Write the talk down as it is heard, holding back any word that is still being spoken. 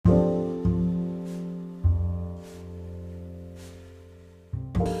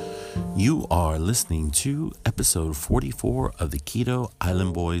You are listening to episode 44 of the Keto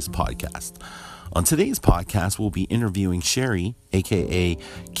Island Boys podcast. On today's podcast, we'll be interviewing Sherry, aka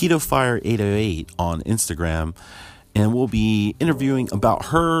KetoFire808 on Instagram, and we'll be interviewing about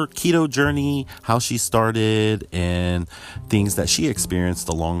her keto journey, how she started, and things that she experienced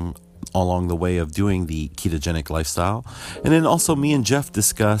along the way of doing the ketogenic lifestyle. And then also me and Jeff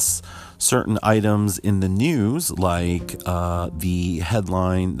discuss certain items in the news, like the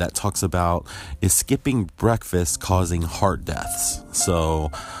headline that talks about, is skipping breakfast causing heart deaths?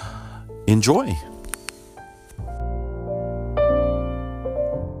 So enjoy.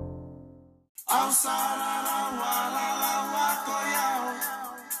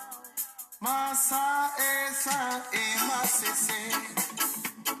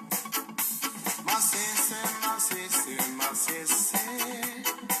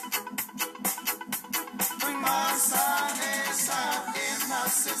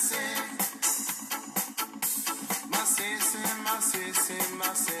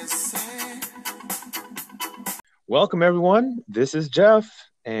 Welcome, everyone. This is Jeff,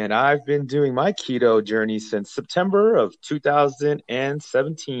 and I've been doing my keto journey since September of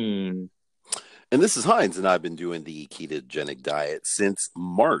 2017. And this is Heinz, and I've been doing the ketogenic diet since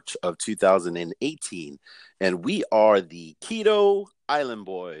March of 2018. And we are the Keto Island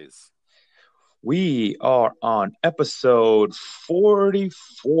Boys. We are on episode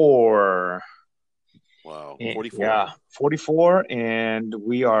 44. Wow, 44. Yeah, 44, and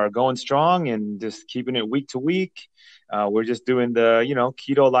we are going strong and just keeping it week to week. We're just doing the,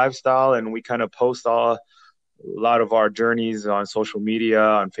 keto lifestyle, and we kind of post a lot of our journeys on social media,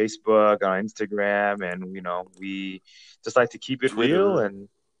 on Facebook, on Instagram, and, we just like to keep it Twitter. real and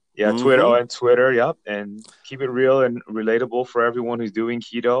Twitter. Oh, and Twitter. Yep. And keep it real and relatable for everyone who's doing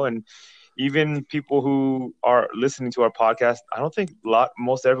keto. And even people who are listening to our podcast, I don't think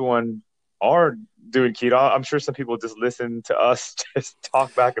most everyone are doing keto. I'm sure some people just listen to us just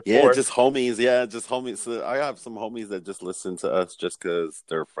talk back and forth. Just homies. So I have some homies that just listen to us just because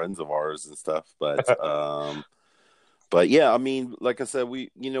they're friends of ours and stuff. But but yeah, I mean, like I said,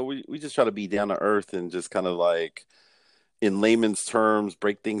 we just try to be down to earth and just kind of like, in layman's terms,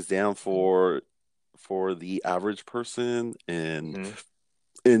 break things down for the average person, and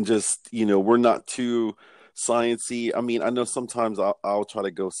just, we're not too sciencey. I mean, I know sometimes I'll try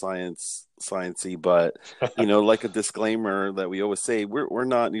to go sciencey, but like a disclaimer that we always say, we're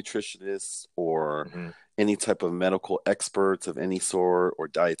not nutritionists or any type of medical experts of any sort, or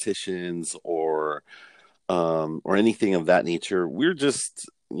dietitians, or anything of that nature. We're just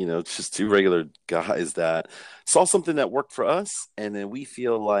just two regular guys that saw something that worked for us, and then we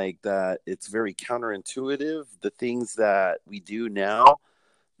feel like that it's very counterintuitive, the things that we do now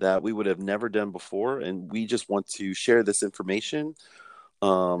that we would have never done before, and we just want to share this information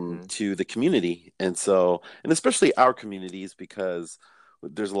to the community, and especially our communities, because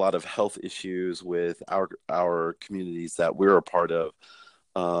there's a lot of health issues with our communities that we're a part of,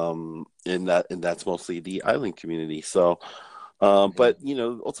 and that's mostly the island community. So, but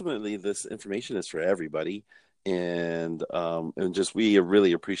ultimately, this information is for everybody, and just we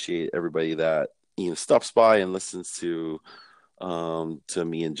really appreciate everybody that stops by and listens to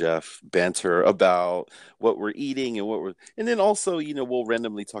me and Jeff banter about what we're eating and then also, we'll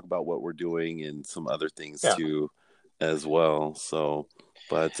randomly talk about what we're doing and some other things too as well. So,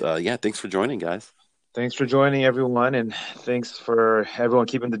 but thanks for joining, guys. Thanks for joining, everyone, and thanks for everyone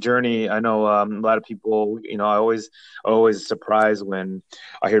keeping the journey. I know a lot of people, I always surprised when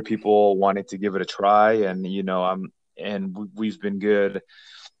I hear people wanting to give it a try, and we've been good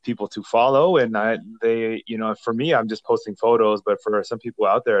people to follow, and for me, I'm just posting photos, but for some people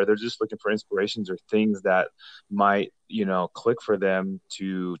out there, they're just looking for inspirations or things that might click for them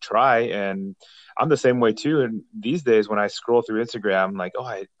to try. And I'm the same way too. And these days when I scroll through Instagram, I'm like,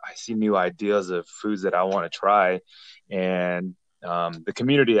 I see new ideas of foods that I want to try. And the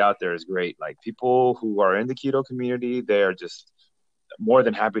community out there is great. Like, people who are in the keto community, they are just more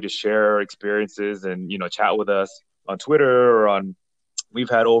than happy to share experiences and chat with us on Twitter or we've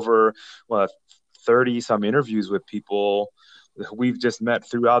had over 30 some interviews with people we've just met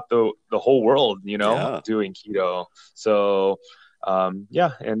throughout the whole world, doing keto. So,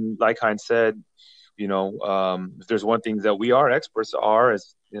 and like Heinz said, if there's one thing that we are experts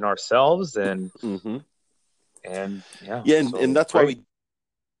is in ourselves, and and that's why we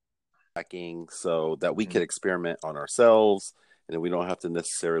tracking, so that we can experiment on ourselves, and we don't have to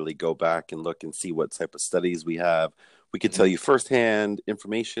necessarily go back and look and see what type of studies we have. We could tell you firsthand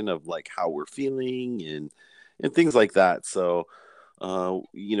information of like how we're feeling and things like that. So,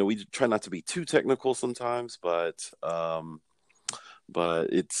 we try not to be too technical sometimes, but but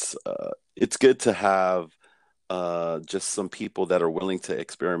it's good to have just some people that are willing to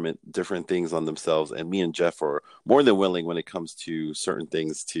experiment different things on themselves. And me and Jeff are more than willing when it comes to certain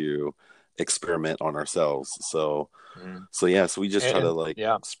things to experiment on ourselves. Mm. So we just try to like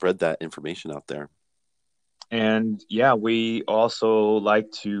Yeah. spread that information out there. And yeah, we also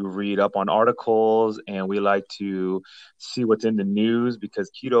like to read up on articles and we like to see what's in the news because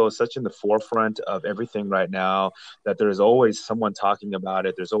keto is such in the forefront of everything right now that there's always someone talking about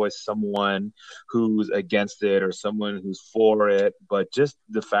it. There's always someone who's against it or someone who's for it. But just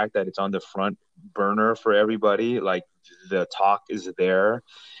the fact that it's on the front burner for everybody, like the talk is there.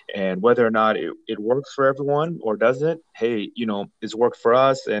 And whether or not it works for everyone or doesn't, hey, it's worked for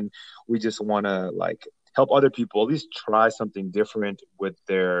us. And we just want to like help other people at least try something different with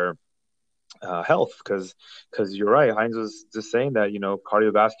their health because you're right. Heinz was just saying that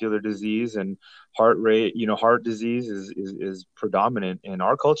cardiovascular disease and heart disease is predominant in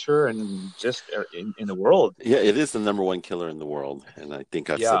our culture and just in the world. Yeah, it is the number one killer in the world, and I think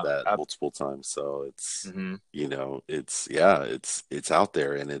I've said Yeah. that multiple times. So it's Mm-hmm. it's out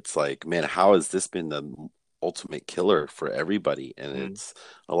there, and it's like, man, how has this been the ultimate killer for everybody? And Mm-hmm. it's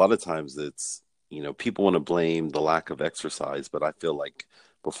a lot of times it's people want to blame the lack of exercise, but I feel like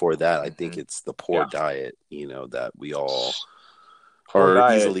before that, I think Mm-hmm. it's the poor Yeah. diet, that we all Poor are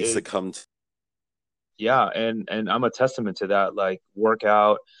diet easily is. succumb to. Yeah, and I'm a testament to that. Like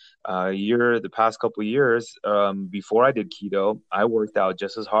workout, the past couple of years, before I did keto, I worked out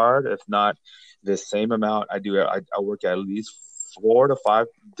just as hard, if not the same amount. I work at least 4 to 5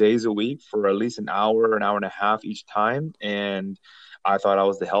 days a week for at least an hour and a half each time, and I thought I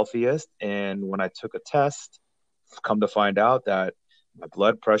was the healthiest. And when I took a test, come to find out that my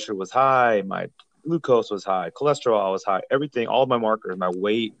blood pressure was high, my glucose was high, cholesterol was high, everything, all of my markers, my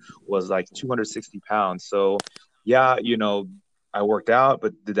weight was like 260 pounds. So, yeah, I worked out,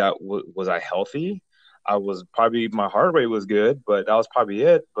 but was I healthy? I was probably my heart rate was good, but that was probably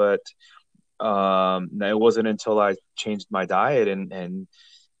it. But it wasn't until I changed my diet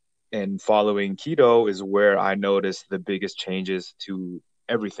and following keto is where I noticed the biggest changes to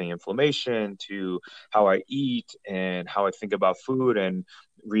everything inflammation, to how I eat and how I think about food and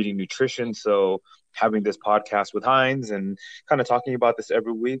reading nutrition. So, having this podcast with Heinz and kind of talking about this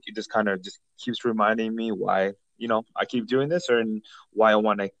every week, it just kind of just keeps reminding me why, I keep doing this and why I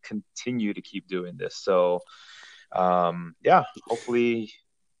want to continue to keep doing this. So, yeah, hopefully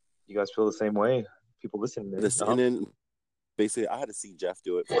you guys feel the same way. People listening to This, and then basically I had to see Jeff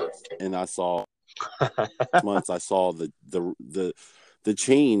do it first, and I saw months I saw the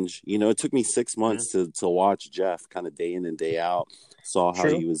change. It took me 6 months to watch Jeff kind of day in and day out, saw how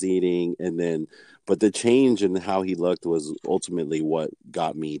True. he was eating, and then but the change in how he looked was ultimately what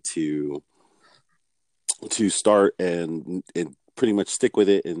got me to start and pretty much stick with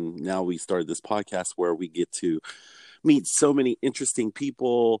it. And now we started this podcast where we get to meet so many interesting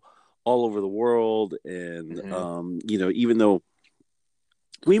people all over the world. And Mm-hmm. even though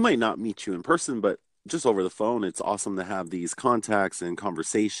we might not meet you in person, but just over the phone, it's awesome to have these contacts and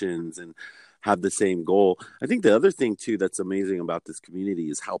conversations and have the same goal. I think the other thing too that's amazing about this community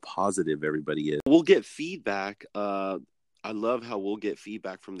is how positive everybody is. We'll get feedback. I love how we'll get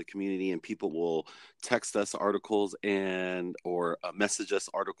feedback from the community, and people will text us articles or message us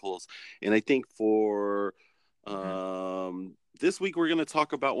articles. And I think for this week, we're going to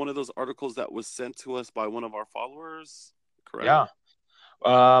talk about one of those articles that was sent to us by one of our followers. Correct? Yeah.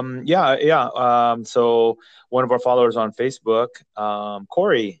 Yeah. So one of our followers on Facebook,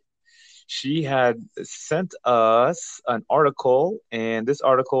 Corey, she had sent us an article, and this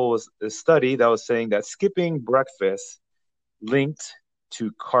article was a study that was saying that skipping breakfast linked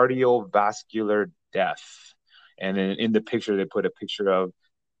to cardiovascular death. And then in the picture, they put a picture of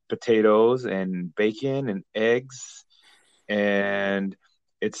potatoes and bacon and eggs. And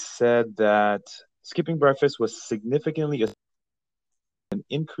it said that skipping breakfast was significantly an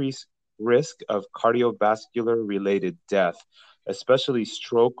increased risk of cardiovascular related death, especially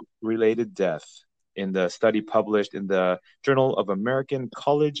stroke related death, in the study published in the Journal of American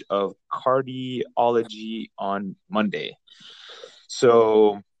College of Cardiology on Monday.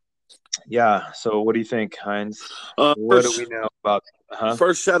 So, yeah. So, what do you think, Heinz? What do we know about?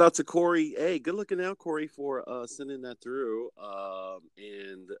 First, shout out to Corey. Hey, good looking out, Corey, for sending that through.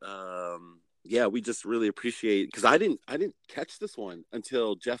 Yeah, we just really appreciate, because I didn't catch this one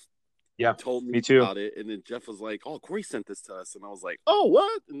until Jeff Yeah, told me me too. about it, and then Jeff was like, "Oh, Corey sent this to us," and I was like, "Oh,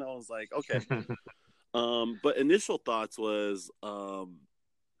 what?" And I was like, "Okay." But initial thoughts was,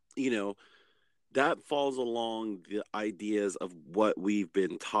 that falls along the ideas of what we've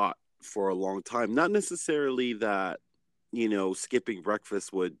been taught for a long time. Not necessarily that skipping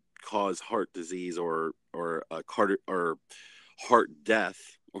breakfast would cause heart disease or heart death,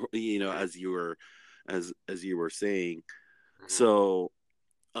 as you were saying. Mhm. So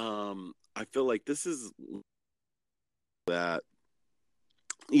I feel like this is that,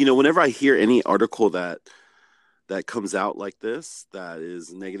 whenever I hear any article that comes out like this that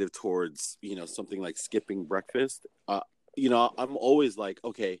is negative towards, something like skipping breakfast, I'm always like,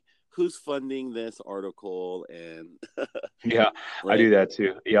 okay, who's funding this article? And Yeah, I right, do that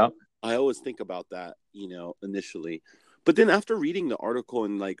too. Yeah. I always think about that, initially. But then after reading the article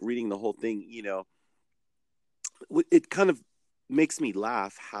and like reading the whole thing, it kind of makes me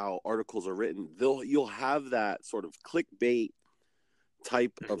laugh how articles are written. You'll have that sort of clickbait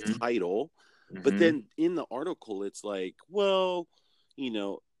type of Hmm. title, but Hmm. then in the article it's like, well, you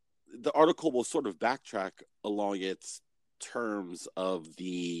know the article will sort of backtrack along its terms of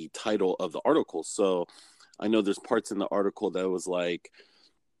the title of the article. So I know there's parts in the article that was like,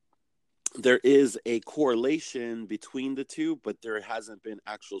 there is a correlation between the two, but there hasn't been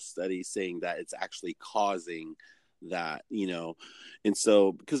actual studies saying that it's actually causing that. And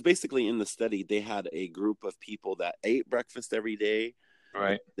so, because basically in the study they had a group of people that ate breakfast every day,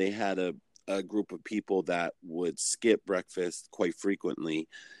 Right. they had a group of people that would skip breakfast quite frequently.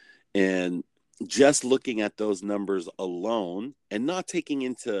 And just looking at those numbers alone and not taking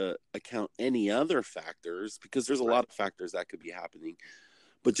into account any other factors, because there's a lot Right. of factors that could be happening,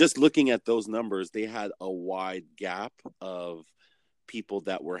 but just looking at those numbers, they had a wide gap of people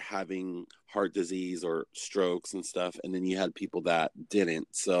that were having heart disease or strokes and stuff, and then you had people that didn't.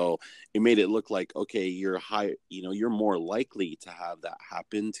 So it made it look like, okay, you're more likely to have that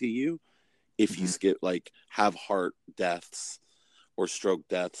happen to you if you Hmm. skip, like, have heart deaths or stroke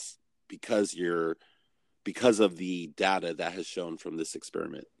deaths, because of the data that has shown from this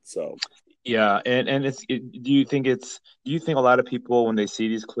experiment. So Yeah, and do you think a lot of people when they see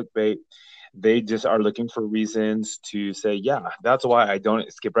these clickbait, they just are looking for reasons to say, yeah, that's why I don't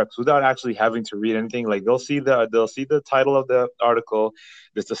skip breakfast without actually having to read anything. Like they'll see the title of the article.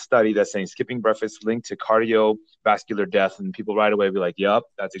 There's a study that's saying skipping breakfast linked to cardiovascular death, and people right away be like, yep,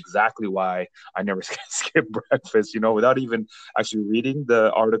 that's exactly why I never skip breakfast, without even actually reading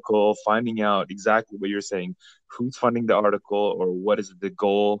the article, finding out exactly what you're saying, who's funding the article, or what is the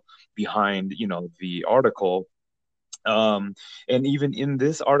goal behind the article. um, and even in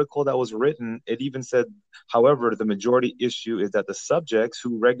this article that was written, it even said, however, the majority issue is that the subjects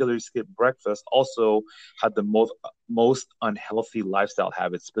who regularly skip breakfast also had the most unhealthy lifestyle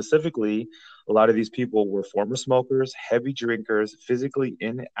habits. Specifically, a lot of these people were former smokers, heavy drinkers, physically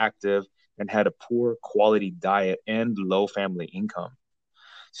inactive, and had a poor quality diet and low family income.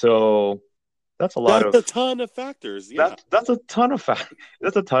 So that's a lot that's of a ton of factors. Yeah. that's a ton of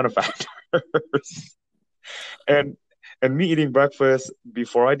that's a ton of factors. and and me eating breakfast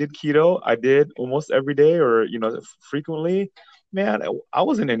before I did keto, I did almost every day or frequently. Man, I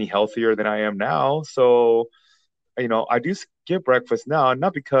wasn't any healthier than I am now. So I do skip breakfast now,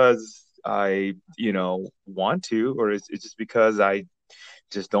 not because I want to, or it's just because I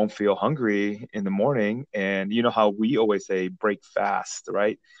just don't feel hungry in the morning. And you know how we always say break fast,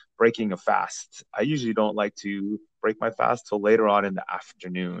 right? Breaking a fast. I usually don't like to break my fast till later on in the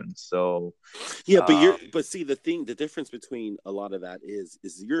afternoon. So, Yeah, but uh, see, the difference between a lot of that is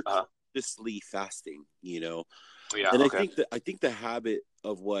you're uh, consciously fasting. yeah, And I okay. think the habit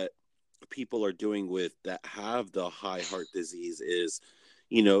of what people are doing with that have the high heart disease is,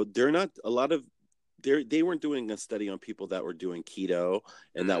 they're not a lot of they weren't doing a study on people that were doing keto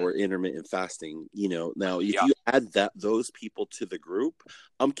and that Hmm. were intermittent fasting. Now if Yeah, you add those people to the group,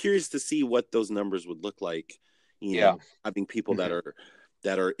 I'm curious to see what those numbers would look like, you know yeah. having people that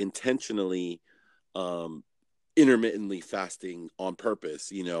Hmm. are intentionally um intermittently fasting on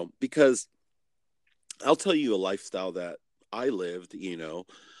purpose, because I'll tell you a lifestyle that I lived,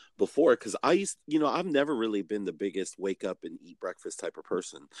 before, because I've never really been the biggest wake up and eat breakfast type of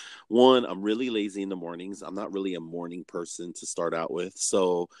person. One, I'm really lazy in the mornings. I'm not really a morning person to start out with.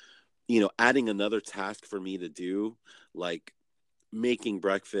 So, adding another task for me to do, like making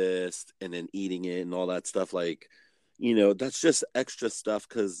breakfast and then eating it and all that stuff, like, that's just extra stuff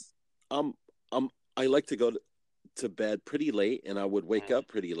because I'm, I'm, I like to go to bed pretty late and I would wake Hmm. up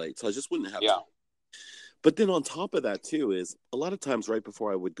pretty late. So I just wouldn't have Yeah. time. But then on top of that too is a lot of times right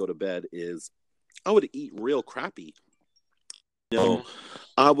before I would go to bed is I would eat real crappy. You know, Hmm.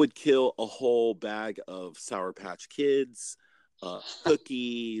 I would kill a whole bag of Sour Patch Kids,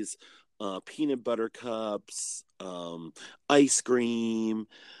 cookies, peanut butter cups, ice cream.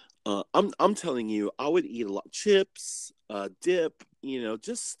 I'm telling you, I would eat a lot chips, dip,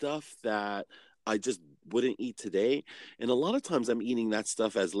 just stuff that I just wouldn't eat today. And a lot of times I'm eating that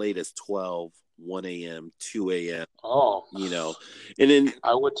stuff as late as 12, 1 a.m., 2 a.m., Oh, you know. And then,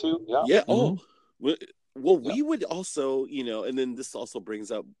 I would too. Yeah. yeah, Hmm. well, Yeah. we would also, and then this also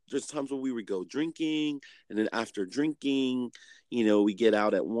brings up there's times when we would go drinking, and then after drinking, we get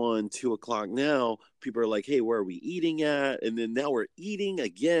out at 1, 2 o'clock. Now people are like, hey, where are we eating at? And then now we're eating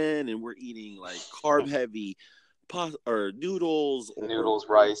again, and we're eating like carb heavy pasta or noodles or Noodles,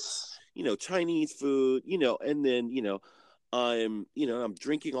 rice. Chinese food, and then, I'm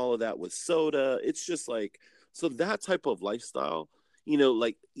drinking all of that with soda. It's just like, so that type of lifestyle,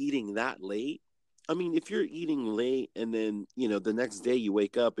 like eating that late. I mean, if you're eating late and then, the next day you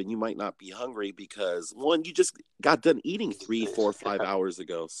wake up and you might not be hungry because one, you just got done eating 3, 4, 5 hours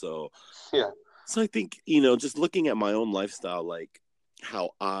ago. Yeah. So I think, just looking at my own lifestyle, like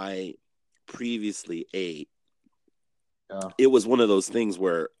how I previously ate, Yeah. it was one of those things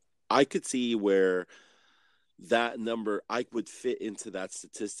where I could see where that number I would fit into that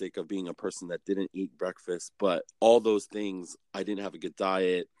statistic of being a person that didn't eat breakfast, but all those things, I didn't have a good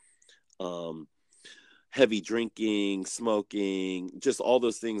diet, um, heavy drinking, smoking, just all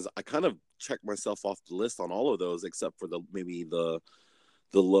those things. I kind of checked myself off the list on all of those, except for maybe the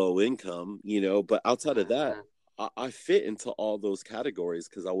low income, But outside of that, Mhm. I fit into all those categories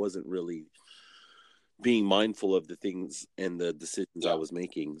because I wasn't really being mindful of the things and the decisions I Yeah. was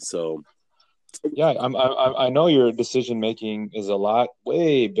making. So Yeah. I know your decision making is a lot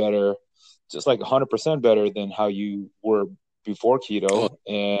way better, just like 100% better than how you were before oh, keto.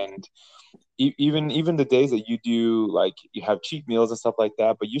 And even the days that you do like you have cheat meals and stuff like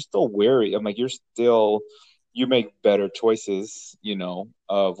that, but you're still wary. I'm like you make better choices,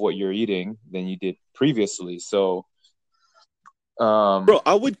 of what you're eating than you did previously. So, bro,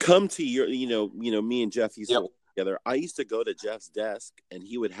 I would come to your, me and Jeff used to yep. work together. I used to go to Jeff's desk and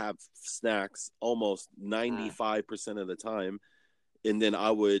he would have snacks almost Mm. 95% of the time. And then I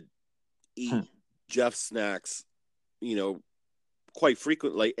would eat Jeff's snacks, you know, quite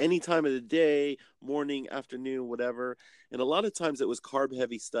frequent, like any time of the day, morning, afternoon, whatever. And a lot of times it was carb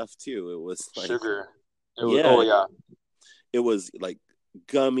heavy stuff too. It was like, Sugar. It was, yeah, oh yeah. it was like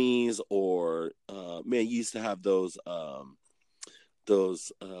gummies or, man, you used to have those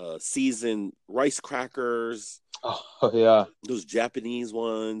seasoned rice crackers, Oh yeah. those Japanese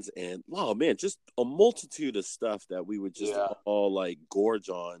ones, and wow, man, just a multitude of stuff that we would just Yeah. all like gorge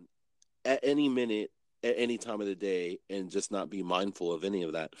on at any minute, at any time of the day, and just not be mindful of any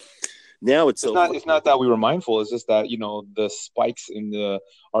of that. Now it's It's so not fun. it's not that we were mindful. It's just that, the spikes in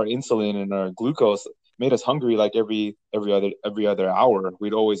our insulin and our glucose made us hungry like every other hour.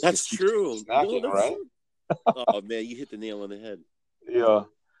 We'd always That's just keep true. No, snacking, that's right? true. Oh man, you hit the nail on the head. Yeah.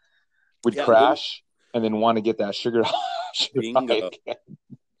 We'd Yeah, literally, crash and then want to get that sugar sugar high bingo. again.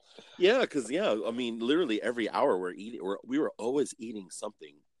 Yeah, because I mean, literally every hour we were always eating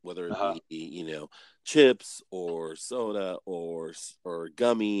something, whether it Uh-huh. be chips or soda or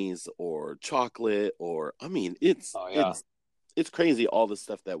gummies or chocolate or I mean, it's Oh yeah. it's it's crazy all the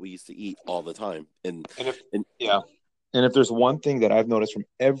stuff that we used to eat all the time, and And if and yeah. And if there's one thing that I've noticed from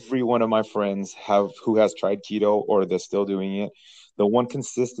every one of my friends who has tried keto or they're still doing it, the one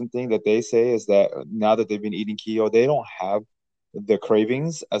consistent thing that they say is that now that they've been eating keto, they don't have the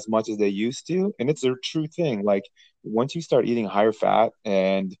cravings as much as they used to. And it's a true thing. Like once you start eating higher fat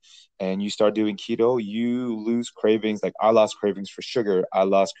and you start doing keto, you lose cravings. Like I lost cravings for sugar. I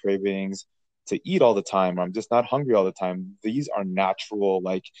lost cravings to eat all the time. I'm just not hungry all the time. These are natural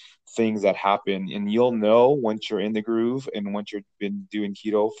like things that happen, and you'll know once you're in the groove and once you've been doing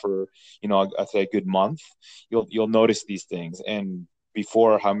keto for, I'd say a good month, you'll notice these things. And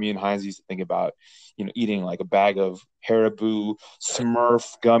before, how me and Heinz used to think about, eating like a bag of Haribo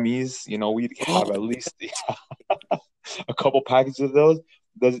Smurf gummies, we'd oh, have at least a couple packages of those.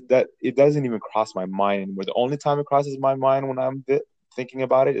 That it doesn't even cross my mind anymore. The only time it crosses my mind when I'm thinking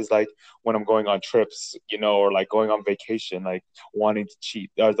about it is like when I'm going on trips, or like going on vacation, like wanting to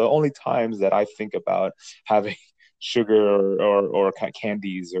cheat. Are the only times that I think about having sugar or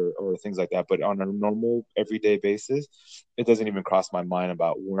candies or things like that. But on a normal everyday basis, it doesn't even cross my mind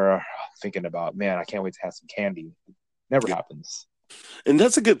about where I'm thinking about, man, I can't wait to have some candy. It never yeah. happens. And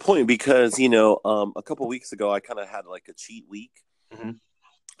that's a good point because a couple weeks ago I kind of had like a cheat week, Mm-hmm.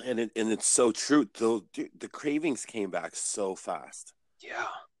 and it's so true. Though the cravings came back so fast, Yeah.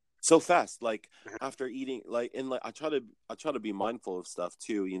 so fast. Like after eating, like and like I try to be mindful of stuff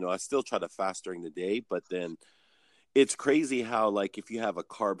too. I still try to fast during the day, but then it's crazy how like if you have a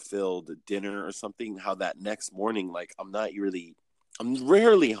carb filled dinner or something, how that next morning, like I'm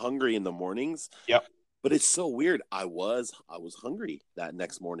rarely hungry in the mornings, Yep. But it's so weird. I was hungry that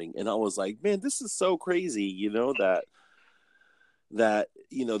next morning, and I was like, man, this is so crazy.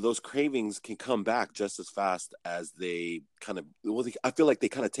 Those cravings can come back just as fast as they kind of. Well, I feel like they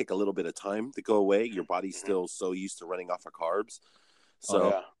kind of take a little bit of time to go away. Your body's Mhm. still so used to running off of carbs, Oh so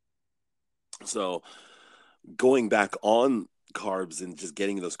yeah. so going back on carbs and just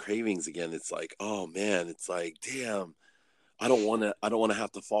getting those cravings again, it's like, oh man, it's like, damn, I don't want to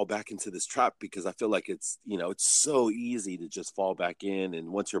have to fall back into this trap, because I feel like it's so easy to just fall back in,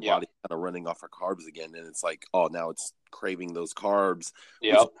 and once your Yeah. body's kind of running off of carbs again, and it's like, oh, now it's craving those carbs,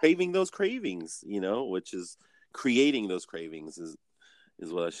 which is Yep. craving those cravings, which is creating those cravings is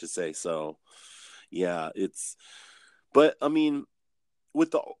what I should say. So yeah, but I mean,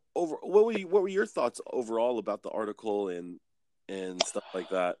 with the what were your thoughts overall about the article and stuff like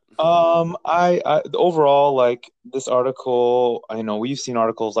that? I overall like this article. I know we've seen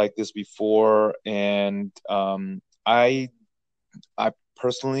articles like this before, and I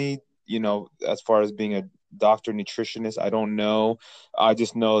personally, as far as being a doctor nutritionist, I don't know. I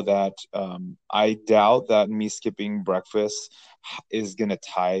just know that I doubt that me skipping breakfast is gonna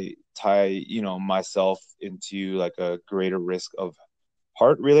tie myself into like a greater risk of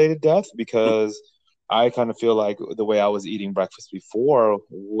heart related death, because I kind of feel like the way I was eating breakfast before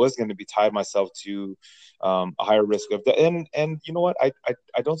was going to be tied myself to a higher risk of death. And you know what? I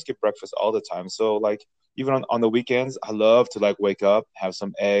don't skip breakfast all the time. So like even on the weekends, I love to like wake up, have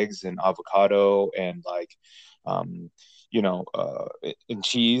some eggs and avocado and like um, and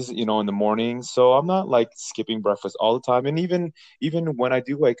cheese, in the morning. So I'm not like skipping breakfast all the time. And even when I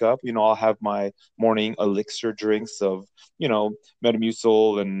do wake up, I'll have my morning elixir drinks of,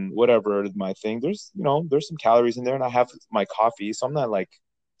 Metamucil and whatever my thing. There's some calories in there, and I have my coffee, so I'm not like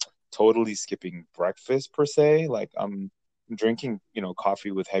totally skipping breakfast per se. Like I'm drinking,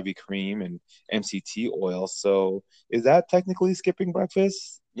 coffee with heavy cream and MCT oil. So is that technically skipping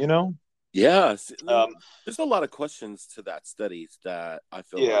breakfast? Yeah, Um, there's a lot of questions to that study that I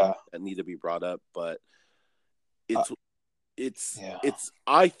feel like yeah, that need to be brought up, but uh, it's it's yeah. it's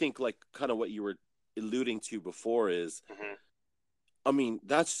I think, like, kind of what you were alluding to before is, Mhm. I mean,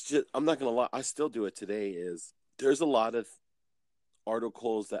 that's just, I'm not gonna lie, I still do it today. Is there's a lot of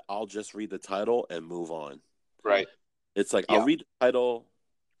articles that I'll just read the title and move on. Right. It's like I'll Yeah. read the title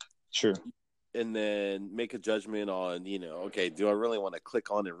True. and then make a judgment on, okay, do I really want to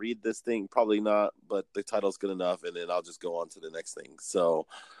click on and read this thing? Probably not, but the title's good enough, and then I'll just go on to the next thing. So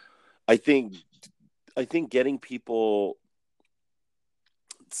I think I think getting people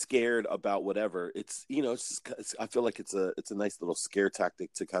scared about whatever, it's just, I feel like it's a nice little scare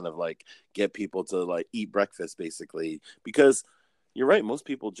tactic to kind of like get people to like eat breakfast, basically, because you're right, most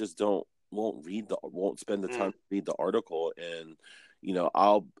people just won't spend the time Mm. to read the article. And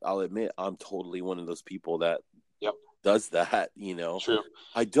I'll admit, I'm totally one of those people that Yep. does that. True.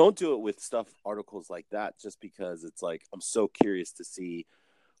 I don't do it with articles like that, just because it's like I'm so curious to see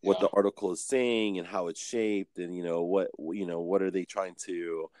what Yeah. the article is saying and how it's shaped, and what are they trying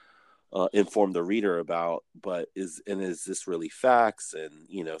to inform the reader about. But is this really facts, and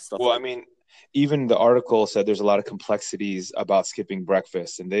stuff Well, I like. mean, even the article said there's a lot of complexities about skipping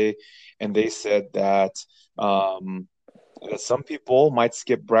breakfast, and they said um, that some people might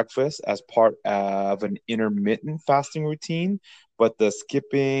skip breakfast as part of an intermittent fasting routine, but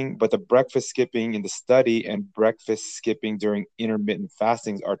the breakfast skipping in the study and breakfast skipping during intermittent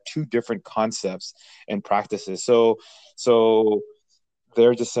fastings are two different concepts and practices. So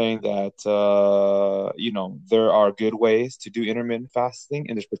they're just saying that there are good ways to do intermittent fasting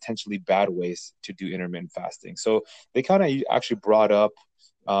and there's potentially bad ways to do intermittent fasting. So they kind of actually brought up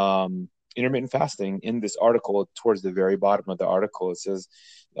intermittent fasting in this article. Towards the very bottom of the article, it says,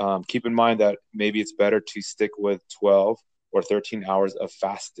 keep in mind that maybe it's better to stick with 12 or 13 hours of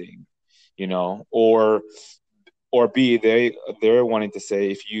fasting, or B, they're wanting to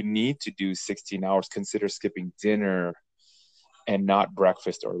say if you need to do 16 hours, consider skipping dinner and not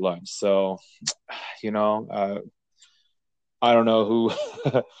breakfast or lunch. So, you know, uh, I don't know who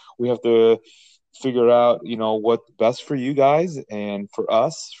we have to figure out, what's best for you guys and for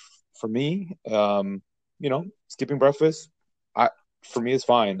us. For me, skipping breakfast, I for me is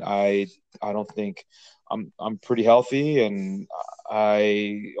fine. I don't think I'm pretty healthy, and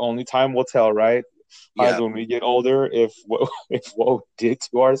I only time will tell, right? As Yeah, when we get older, if what if what we did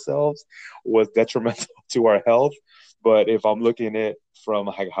to ourselves was detrimental to our health. But if I'm looking at it from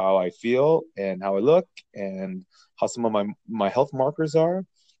like how I feel and how I look and how some of my health markers are,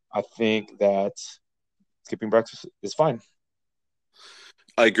 I think that skipping breakfast is fine.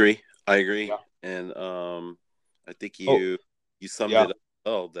 I agree, Yeah. and I think Oh, you summed yeah. it up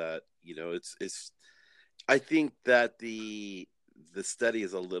well, that it's I think that the study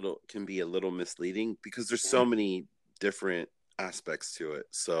is can be a little misleading because there's so many different aspects to it.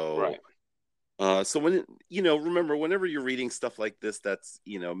 So Right. so when remember, whenever you're reading stuff like this, that's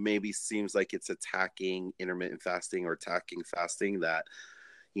maybe seems like it's attacking intermittent fasting or attacking fasting, that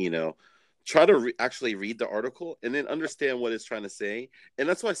you know try to actually read the article and then understand what it's trying to say. And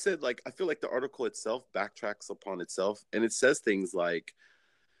that's why I said, like, I feel like the article itself backtracks upon itself, and it says things like,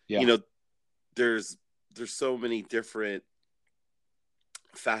 you Yeah. know there's so many different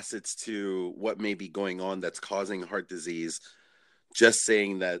facets to what may be going on that's causing heart disease. Just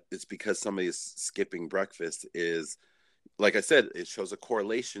saying that it's because somebody is skipping breakfast is, like I said, it shows a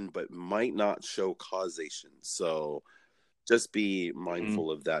correlation but might not show causation. So just be Mhm. mindful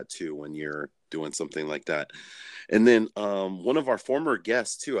of that too when you're doing something like that. And then one of our former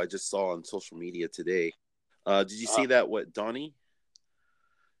guests too, I just saw on social media today. Did you Uh, see that? What Donnie's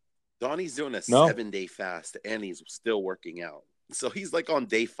doing a no. 7-day fast and he's still working out. So he's like on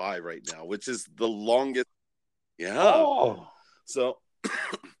day 5 right now, which is the longest. Yeah. Oh, So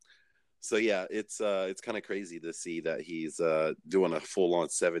so yeah, it's kind of crazy to see that he's doing a full on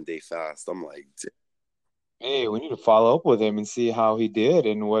 7-day fast. I'm like, hey, we need to follow up with him and see how he did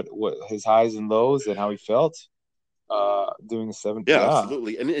and what his highs and lows and how he felt doing the seven. yeah, Yeah.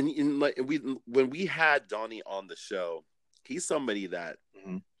 absolutely. And like we when we had Donnie on the show, he's somebody that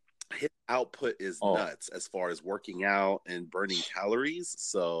Mhm. his output is Oh, nuts as far as working out and burning calories.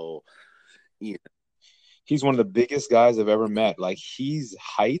 So yeah, he's one of the biggest guys I've ever met. Like he's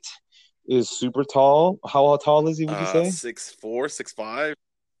height is super tall. How tall is he, would you say? 6'4", 6'5".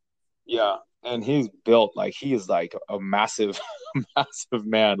 Yeah. And he's built like he is like a massive, massive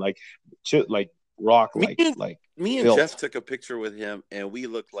man. Like rock, Me and like me and Jeff built. took a picture with him, and we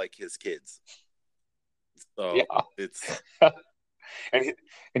looked like his kids. So Yeah. it's and he,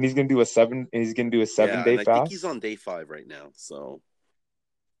 and he's gonna do a seven. He's gonna do a seven yeah, day and I think he's fast, on day 5 right now. So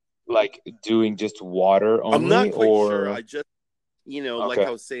like doing just water I'm not only, quite sure. I or just like okay, I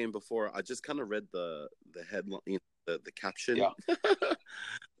was saying before, I just kind of read the headline, the caption. yeah.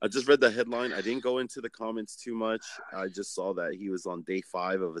 I just read the headline. I didn't go into the comments too much. I just saw that he was on day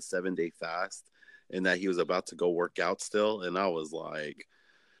 5 of a 7-day fast, and that he was about to go work out still. And I was like,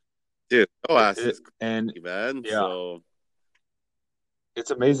 dude, go ass is And crazy, man. yeah, So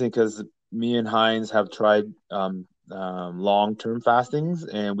it's amazing because me and Heinz have tried long term fastings,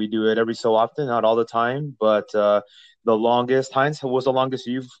 and we do it every so often, not all the time, but the longest, Heinz, what was the longest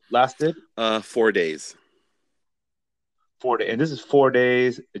you've lasted? 4 days. 4 days, and this is 4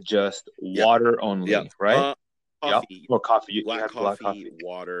 days just Yeah, water yeah. only, right? Yep. Coffee, Or coffee. You black had black coffee, coffee.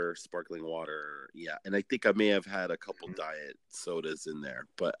 water, sparkling water. Yeah, and I think I may have had a couple diet sodas in there,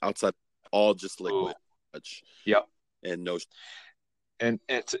 but outside, all just Ooh. liquid, much Yep. and no. And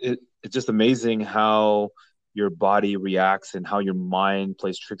it's just amazing how your body reacts and how your mind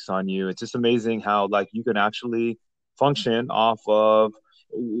plays tricks on you. It's just amazing how like you can actually function off of,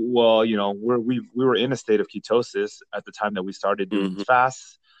 well, we were in a state of ketosis at the time that we started doing Mm-hmm.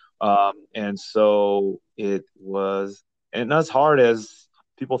 fasts, and so it was, and not as hard as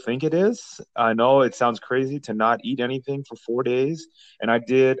people think it is. I know it sounds crazy to not eat anything for 4 days, and I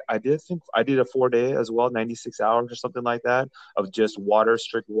did think I did a 4 day as well, 96 hours or something like that, of just water,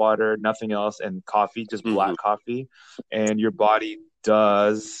 strict water, nothing else, and coffee, just Mm-hmm. black coffee. And your body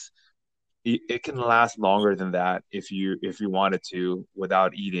does, it can last longer than that if you wanted to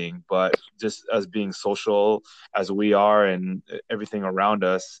without eating. But just as being social as we are and everything around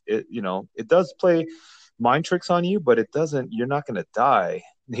us, it does play mind tricks on you, but it doesn't, you're not going to die,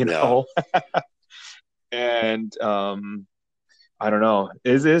 you Yeah, know. And I don't know.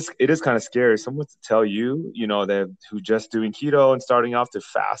 It is kind of scary. Someone to tell you, that who just doing keto and starting off to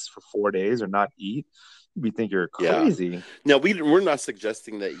fast for 4 days or not eat, we think you're yeah. crazy. Now we're not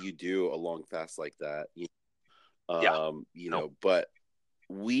suggesting that you do a long fast like that. Yeah. No. But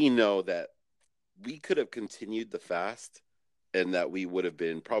we know that we could have continued the fast, and that we would have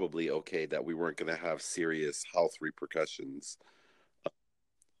been probably okay, that we weren't going to have serious health repercussions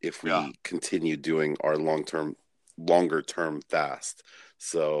if Yeah. we continue doing our longer term fast.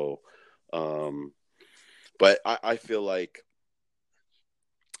 So, um, but I feel like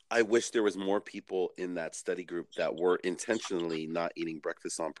I wish there was more people in that study group that were intentionally not eating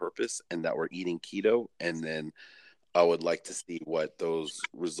breakfast on purpose and that were eating keto. And then I would like to see what those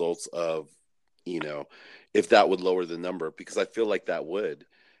results of, you know, if that would lower the number, because I feel like that would.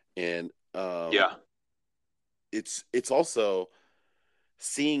 And Yeah. it's also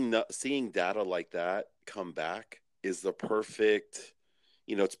seeing data like that come back is the perfect,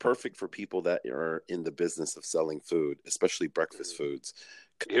 it's perfect for people that are in the business of selling food, especially breakfast foods,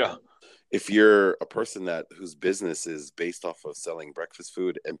 Yeah. If you're a person whose business is based off of selling breakfast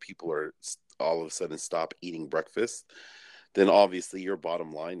food and people are all of a sudden stop eating breakfast, then obviously your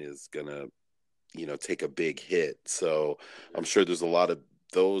bottom line is gonna, take a big hit. So I'm sure there's a lot of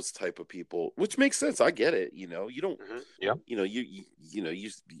those type of people, which makes sense. I get it. You don't, Yeah. you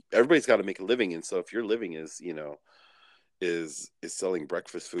everybody's got to make a living, and so if your living is selling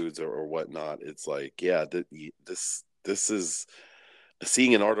breakfast foods or whatnot, it's like, yeah, this is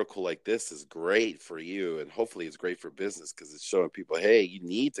seeing an article like this is great for you, and hopefully it's great for business because it's showing people, hey, you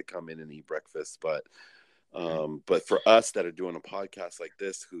need to come in and eat breakfast. But for us that are doing a podcast like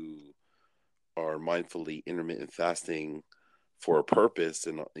this, who are mindfully intermittent fasting for a purpose,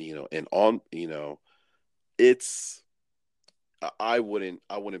 and on, it's, I wouldn't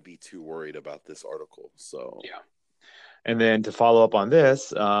be too worried about this article. So Yeah. And then to follow up on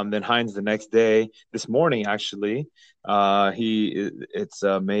this, then Heinz the next day, this morning actually, it's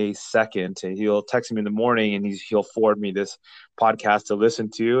May 2nd, and he'll text me in the morning and he'll forward me this podcast to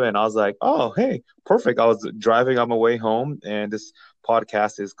listen to, and I was like, oh hey, perfect. I was driving on my way home, and this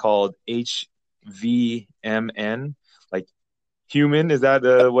podcast is called HVMN, like human. Is that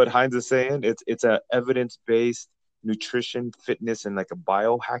what Heinz is saying? It's a evidence based nutrition, fitness, and like a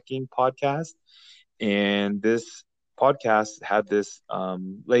biohacking podcast, and this podcast had this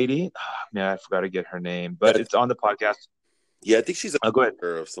lady. Man, I forgot to get her name, but yeah, it's on the podcast. yeah, I think she's a Go ahead.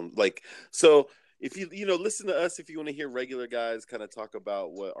 of some, like, so if you listen to us, if you want to hear regular guys kind of talk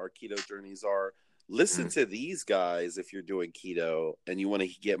about what our keto journeys are, listen Mm, to these guys if you're doing keto and you want to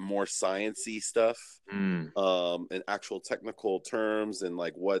get more sciencey stuff, mm. and actual technical terms and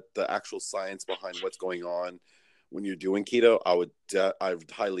like what the actual science behind what's going on when you're doing keto. I would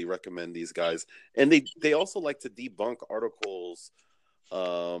highly recommend these guys, and they also like to debunk articles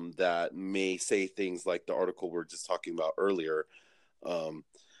that may say things like the article we're just talking about earlier. Um,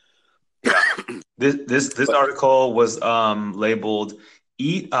 This but article was labeled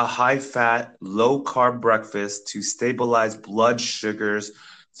 "Eat a high-fat, low-carb breakfast to stabilize blood sugars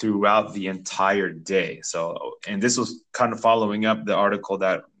throughout the entire day." So, and this was kind of following up the article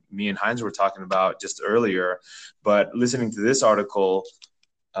that me and Heinz were talking about just earlier. But listening to this article,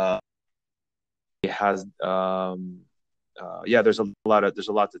 it has yeah, there's a lot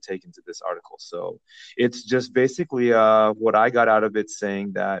to take into this article. So it's just basically what I got out of it,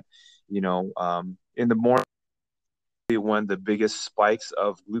 saying that in the morning, when the biggest spikes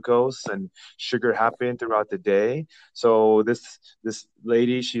of glucose and sugar happen throughout the day. So this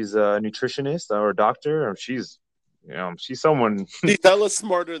lady, she's a nutritionist or a doctor, or she's someone. she's hella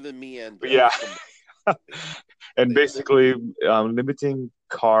smarter than me and Jeff. Yeah. And basically, limiting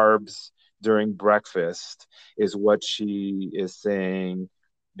carbs during breakfast is what she is saying,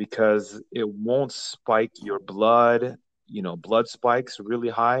 because it won't spike your blood spikes really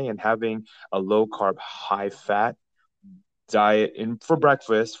high, and having a low carb, high fat diet in for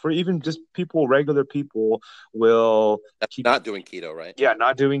breakfast, for even just regular people, will keep, Not doing keto, right? yeah,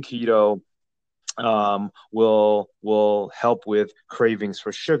 not doing keto, will help with cravings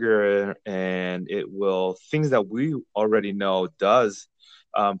for sugar, and it will, things that we already know does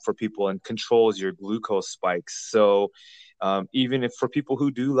for people, and controls your glucose spikes. So even if for people who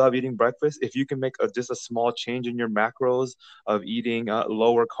do love eating breakfast, if you can make just a small change in your macros of eating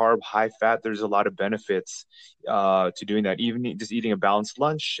lower carb, high fat, there's a lot of benefits to doing that. Even just eating a balanced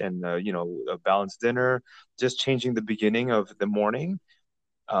lunch and a balanced dinner, just changing the beginning of the morning,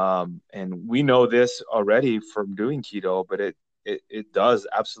 and we know this already from doing keto, but it does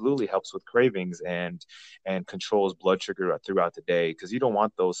absolutely helps with cravings, and controls blood sugar throughout the day, because you don't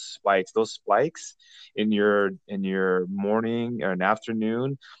want those spikes. Those spikes in your morning or an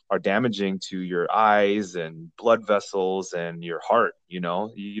afternoon are damaging to your eyes and blood vessels and your heart. You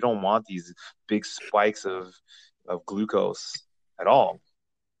don't want these big spikes of glucose at all.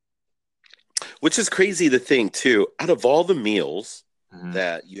 Which is crazy to think too. Out of all the meals Mm-hmm.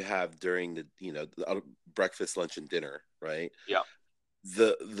 that you have during breakfast, lunch, and dinner, right? Yeah.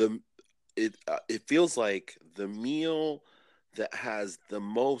 It feels like the meal that has the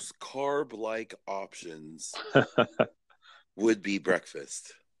most carb like options would be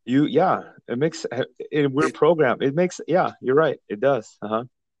breakfast. Yeah, it makes we're programmed. It makes, yeah, you're right. It does. Uh-huh.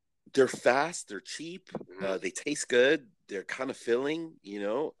 They're fast, they're cheap, Mhm. they taste good, they're kind of filling.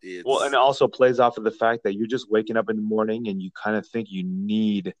 Well, and It's it also plays off of the fact that you're just waking up in the morning and you kind of think you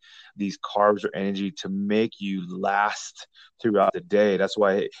need these carbs or energy to make you last throughout the day. That's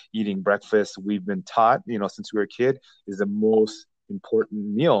why eating breakfast, we've been taught, since we were a kid, is the most important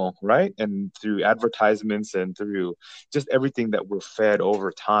meal, right? And through advertisements and through just everything that we're fed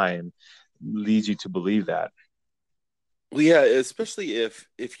over time leads you to believe that. Well, yeah, especially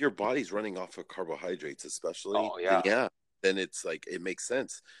if your body's running off of carbohydrates, especially, Oh then yeah. yeah, then it's like it makes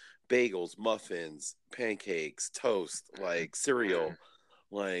sense. Bagels, muffins, pancakes, toast, like cereal,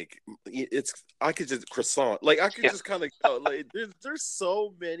 like it's I could just croissant, like I could Yeah. just kind of go like there's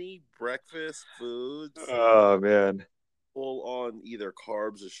so many breakfast foods Oh man. full on either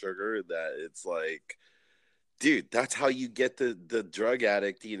carbs or sugar that it's like, dude, that's how you get the drug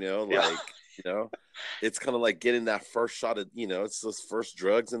addict, Yeah. like, it's kind of like getting that first shot of, it's those first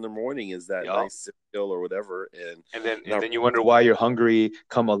drugs in the morning is that Yeah. nice cereal or whatever. And then And I, you wonder why you're hungry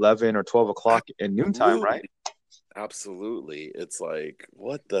come 11 or 12 o'clock at noontime, right? absolutely, absolutely. It's like,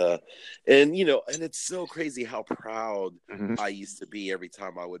 what the, and it's so crazy how proud Hmm. I used to be every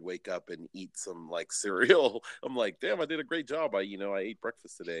time I would wake up and eat some like cereal. I'm like, damn, I did a great job. I ate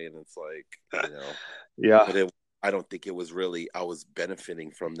breakfast today. And it's like, Yeah. but I don't think it was really, I was benefiting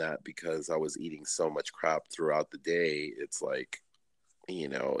from that because I was eating so much crap throughout the day. It's like,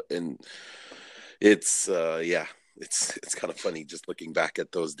 and yeah, it's kind of funny just looking back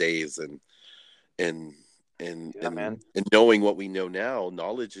at those days and and Yeah, and man. and knowing what we know now.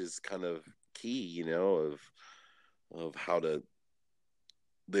 Knowledge is kind of key, of how to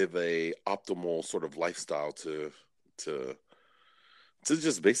live a optimal sort of lifestyle to to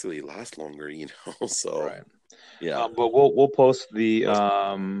just basically last longer. So Right. yeah. But we'll post the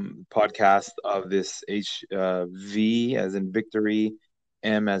podcast of this V as in Victory,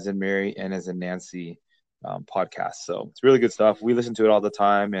 M as in Mary, N as in Nancy podcast. So it's really good stuff. We listen to it all the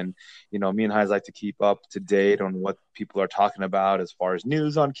time, and me and Hais like to keep up to date on what people are talking about as far as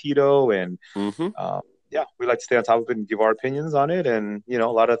news on keto, and Hmm. um, yeah, we like to stay on top of it and give our opinions on it. And a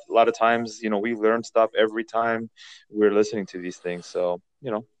lot of times, we learn stuff every time we're listening to these things. So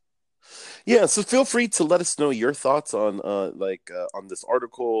Yeah, so feel free to let us know your thoughts on on this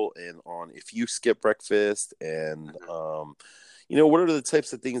article and on if you skip breakfast and what are the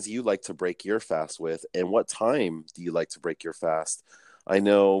types of things you like to break your fast with and what time do you like to break your fast? I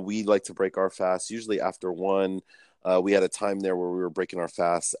know we like to break our fast usually after 1. We had a time there where we were breaking our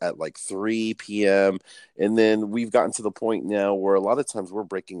fast at like 3 p.m. And then we've gotten to the point now where a lot of times we're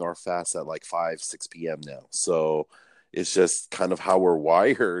breaking our fast at like 5, 6 p.m. now. So it's just kind of how we're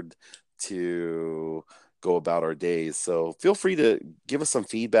wired to go about our days. So feel free to give us some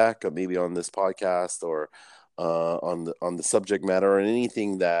feedback, maybe on this podcast or on the subject matter or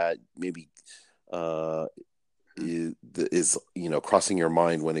anything that maybe uh, is crossing your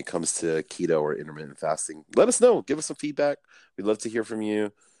mind when it comes to keto or intermittent fasting. Let us know. Give us some feedback. We'd love to hear from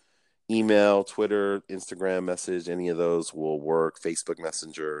you. Email, Twitter, Instagram message, any of those will work. Facebook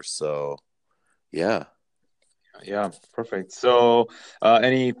Messenger. So yeah. yeah, perfect. So,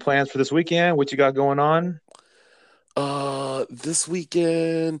 any plans for this weekend? What you got going on? This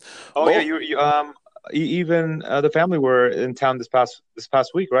weekend. Oh yeah, Oh, even the family were in town this past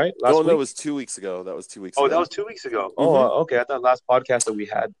week, right? oh Last no, it week. was 2 weeks ago. That was 2 weeks Oh, that ago. was 2 weeks ago. Oh, Mm-hmm. okay. I thought last podcast that we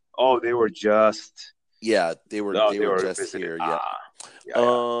had. Oh, they were just. Yeah, they were Oh, they they were were just visiting. here. Yeah. Ah,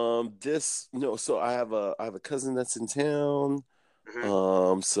 yeah, yeah. This no. So I have a cousin that's in town.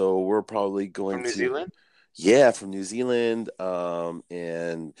 Hmm. So we're probably going From New to, Zealand. yeah, from New Zealand.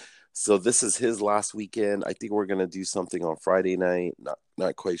 And so this is his last weekend. I think we're gonna do something on Friday night.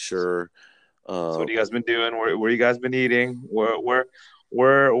 Not quite sure. So, what Um, you guys been doing? Where you guys been eating? Where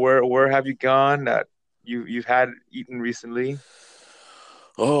have you gone that you've had eaten recently?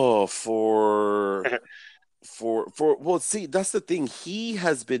 oh, for well, see, that's the thing. He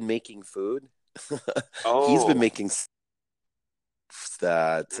has been making food. He's been Oh. making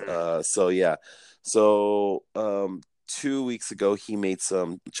that. Mm. So yeah. So 2 weeks ago he made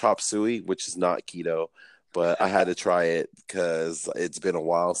some chop suey, which is not keto, but I had to try it because it's been a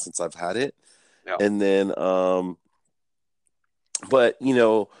while since I've had it. Yeah. And then but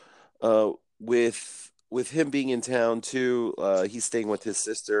uh with him being in town too, he's staying with his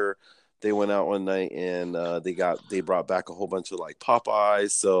sister. They went out one night and they brought back a whole bunch of like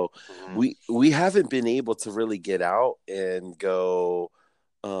Popeyes. So Mhm. we haven't been able to really get out and go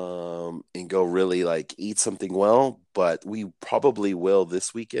really like eat something well, but we probably will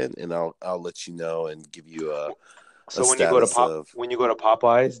this weekend, and I'll let you know and give you a So status of. when you go to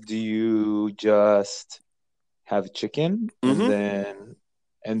Popeyes, do you just have chicken Hmm.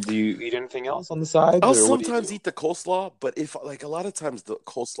 and do you eat anything else on the sides I'll or what do you sometimes do? eat the coleslaw, but if like a lot of times the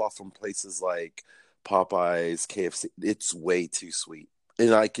coleslaw from places like Popeyes, KFC, it's way too sweet.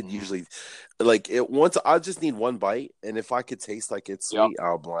 And I could Mhm. usually like it once I just need one bite, and if I could taste like it's Yep, sweet,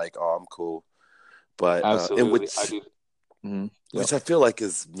 I'm like, oh, I'm cool. But and absolutely. I do. Mhm. Yep. which I feel like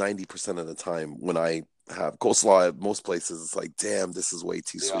is 90% of the time when I have coleslaw at most places, it's like, damn, this is way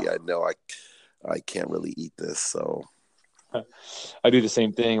too Yeah. sweet. I know I can't really eat this. So I do the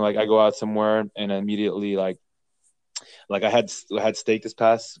same thing. Like I go out somewhere and immediately like I had steak this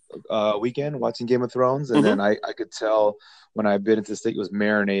past weekend watching Game of Thrones, and Hmm. then I could tell when I bit into the steak it was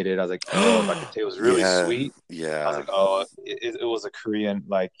marinated. I was like, oh, I could tell it was really Yeah, sweet. I was yeah. like, oh, it was a Korean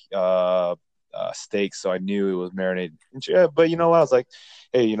steak, so I knew it was marinated. And yeah, but you know what? I was like,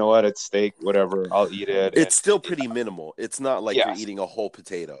 hey, you know what? It's steak, whatever. I'll eat it. And It's still pretty minimal. It's not like you're yes, eating a whole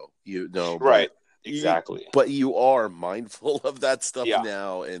potato, you know, right, you exactly. but you are mindful of that stuff Yeah,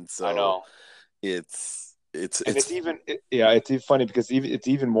 now, and I so know. And it's yeah, it's even funny because it's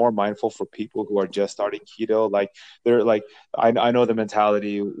even more mindful for people who are just starting keto. Like they're like, I know the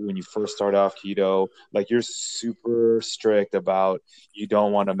mentality when you first start off keto, like you're super strict about you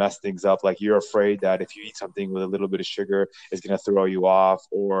don't want to mess things up. Like you're afraid that if you eat something with a little bit of sugar, it's gonna throw you off,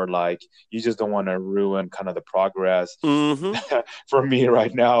 or like you just don't want to ruin kind of the progress. hmm. For me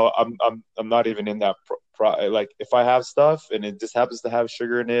right now, I'm not even in that like if I have stuff and it just happens to have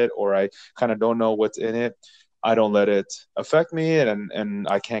sugar in it, or I kind of don't know what's in it, I don't let it affect me, and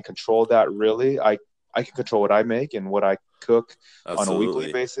I can't control that really. I can control what I make and what I cook on a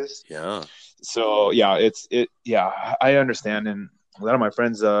weekly Absolutely. basis. Yeah. So yeah, yeah, I understand, and a lot of my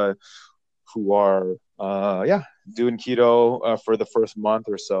friends who are yeah doing keto for the first month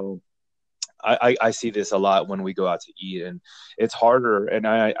or so, I see this a lot when we go out to eat, and it's harder. And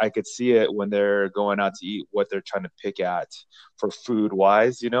I could see it when they're going out to eat, what they're trying to pick at for food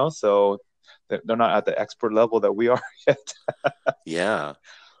wise, you know? So they're not at the expert level that we are yet. Yeah.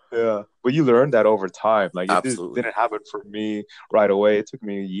 Yeah. But you learn that over time. Like it just Absolutely. didn't happen for me right away. It took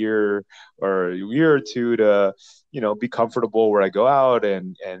me a year or two to, be comfortable where I go out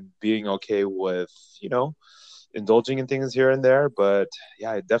and being okay with, indulging in things here and there. But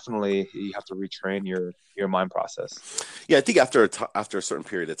yeah, definitely you have to retrain your mind process. Yeah, I think after a certain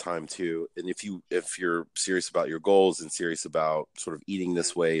period of time too, and if you're serious about your goals and serious about sort of eating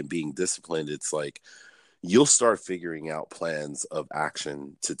this way and being disciplined, it's like you'll start figuring out plans of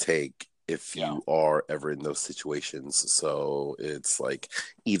action to take if Yeah. you are ever in those situations. So it's like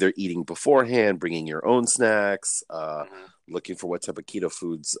either eating beforehand, bringing your own snacks, Hmm. looking for what type of keto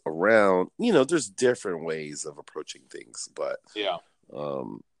foods around. You know, there's different ways of approaching things, but Yeah.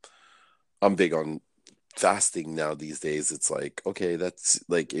 um, I'm big on fasting now these days. It's like, okay, that's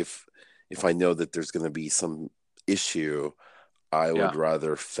like if I know that there's going to be some issue, I Yeah. would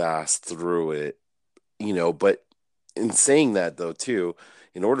rather fast through it, you know. But in saying that though too,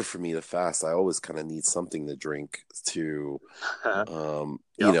 in order for me to fast, I always kind of need something to drink to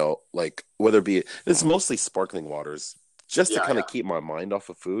you Yep. know, like whether it be it's mostly sparkling waters just to Yeah. kind Yeah. of keep my mind off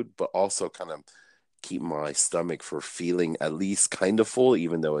of food, but also kind of keep my stomach for feeling at least kind of full,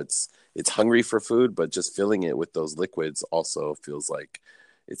 even though it's hungry for food, but just filling it with those liquids also feels like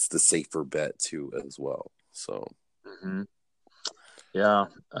it's the safer bet too as well. So Hmm. Yeah.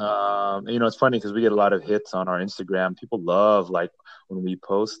 It's funny because we get a lot of hits on our Instagram. People love like when we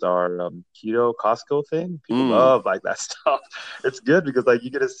post our keto Costco thing. People mm, love like that stuff. It's good because like you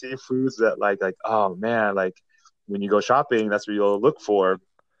get to see foods that like oh man, like when you go shopping, that's what you'll look for.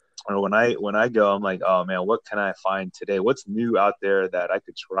 Or when I go, I'm like, oh man, what can I find today? What's new out there that I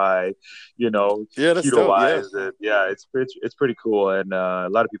could try, yeah, that's keto dope. Yeah. wise? And yeah, it's pretty cool, and a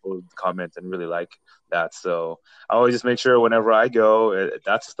lot of people comment and really like that. So I always just make sure whenever I go,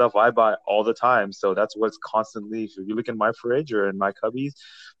 that's the stuff I buy all the time. So that's what's constantly. If you look in my fridge or in my cubbies,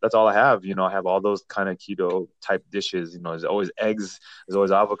 that's all I have. I have all those kind of keto type dishes. There's always eggs, there's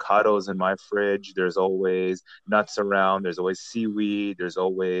always avocados in my fridge. There's always nuts around. There's always seaweed. There's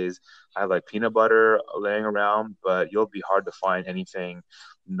always I have like peanut butter laying around, but you'll be hard to find anything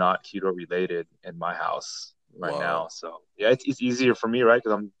not keto related in my house right now. Wow. So yeah, it's easier for me, right?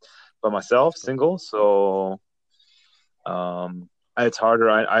 Because I'm by myself, single. So it's harder.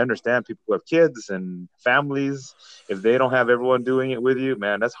 I understand people who have kids and families. If they don't have everyone doing it with you,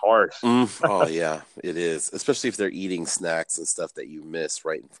 man, that's hard. Oh yeah, it is. Especially if they're eating snacks and stuff that you miss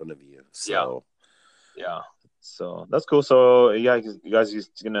right in front of you. Yeah, So yeah. So that's cool. So yeah, you guys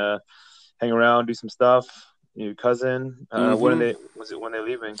just gonna hang around, do some stuff. Your cousin, when are hmm, they? Was it when they're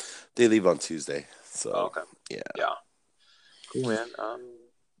leaving? they leave on Tuesday. Oh, So okay. yeah. Yeah. Cool, man.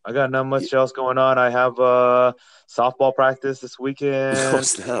 I got not Yeah. much else going on. I have softball practice this Oh weekend,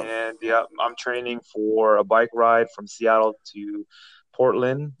 snap. and yeah, I'm training for a bike ride from Seattle to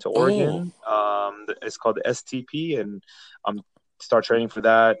Portland to Oh. Oregon. It's called the STP, and I'm start training for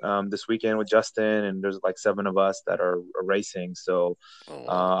that this weekend with Justin. And there's like 7 of us that are racing. So Oh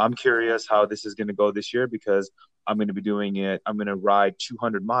wow. I'm curious how this is going to go this year because I'm going to be doing it. I'm going to ride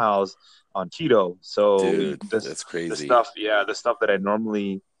 200 miles on keto. So Dude, this that's the crazy. stuff, yeah, the stuff that I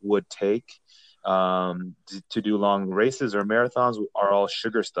normally would take. to do long races or marathons are all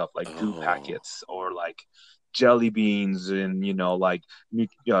sugar stuff like goo Oh, packets or like jelly beans and like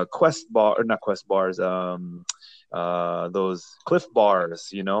Quest bar or not Quest bars, those Cliff bars.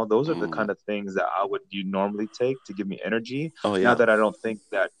 Those are the mm. kind of things that I would you normally take to give me energy. Oh Now yeah. that I don't think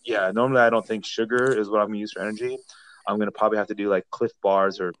that, yeah, normally I don't think sugar is what I'm gonna use for energy. I'm gonna probably have to do like Cliff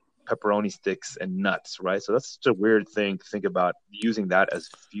bars or pepperoni sticks and nuts, right? So that's such a weird thing to think about using that as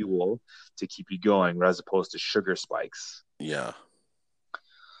fuel to keep you going, as opposed to sugar spikes. Yeah.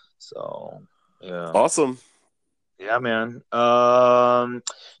 So yeah, Awesome. yeah, man.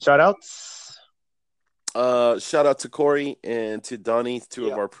 Shout outs. Shout out to Corey and to Donnie, two of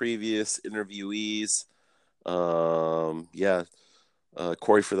Yeah. our previous interviewees. Yeah,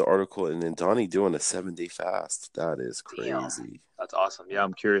 Corey for the article, and then Donnie doing a 7-day fast. That is Damn, crazy. that's awesome. Yeah,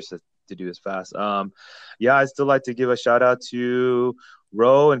 I'm curious to do this fast. Yeah, I'd still like to give a shout out to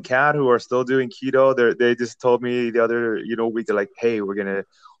Ro and Kat who are still doing keto. They just told me the other week, they're like, hey, we're gonna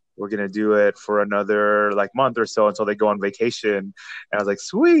do it for another like month or so until they go on vacation. And I was like,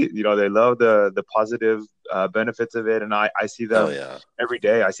 sweet. They love the positive benefits of it, and I see Hell them yeah. every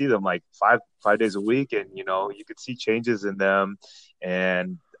day. I see them like five days a week, and you could see changes in them.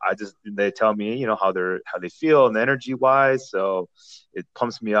 And they tell me how they feel and energy wise. So it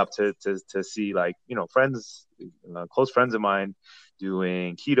pumps me up to see like friends, close friends of mine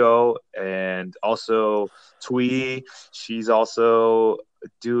doing keto, and also Twee. She's also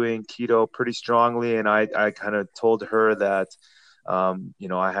doing keto pretty strongly, and I kind of told her that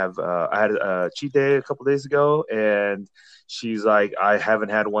I had a cheat day a couple days ago, and she's like, I haven't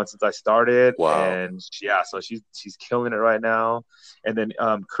had one since I started, Wow. and yeah, so she's killing it right now. And then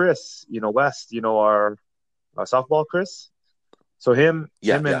Chris, West, our softball Chris. So Yeah, him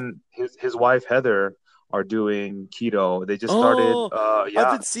yeah. and his wife Heather are doing keto. They just started. Oh, Yeah,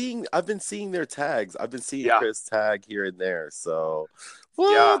 I've been seeing their tags. I've been seeing yeah, Chris tag here and there. So,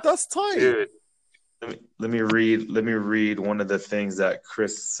 yeah, what? That's tight. dude. Let me read one of the things that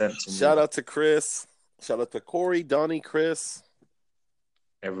Chris sent to me. Shout out to Chris. Shout out to Corey, Donnie, Chris.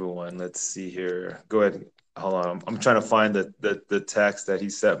 Everyone, let's see here. Go ahead. Hold on. I'm trying to find the text that he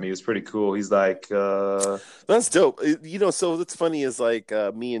sent me. It's pretty cool. He's like, That's dope. So what's funny is like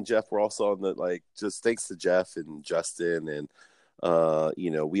me and Jeff were also on the like just thanks to Jeff and Justin and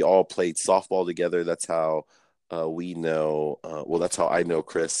we all played softball together. That's how we know. Well, that's how I know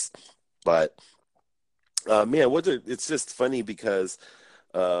Chris. But man, it's just funny because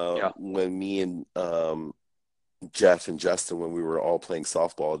yeah, when me and Jeff and Justin, when we were all playing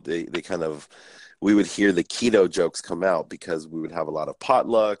softball, they kind of we would hear the keto jokes come out because we would have a lot of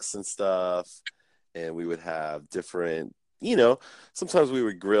potlucks and stuff, and we would have different. Sometimes we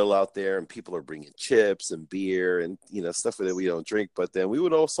would grill out there, and people are bringing chips and beer and stuff that we don't drink. But then we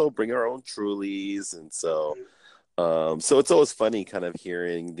would also bring our own Trulies, and so it's always funny kind of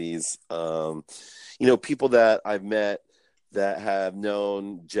hearing these, people that I've met that have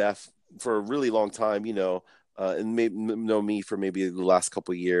known Jeff for a really long time, and maybe know me for maybe the last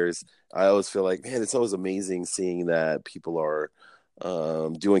couple of years. I always feel like, man, it's always amazing seeing that people are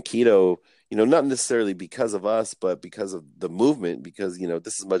doing keto, not necessarily because of us, but because of the movement, because,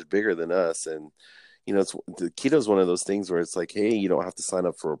 this is much bigger than us. And, the keto is one of those things where it's like, hey, you don't have to sign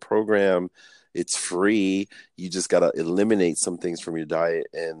up for a program. It's free. You just got to eliminate some things from your diet.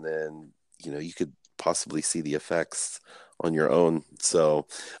 And then, you could possibly see the effects on your own. So,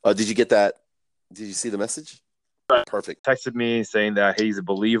 did you get that? Did you see the message? Perfect. texted me saying that hey, he's a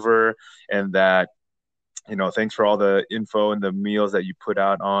believer and that thanks for all the info and the meals that you put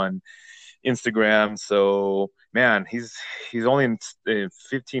out on Instagram. So man, he's only in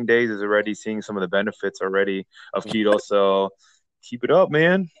 15 days is already seeing some of the benefits already of keto. So keep it up,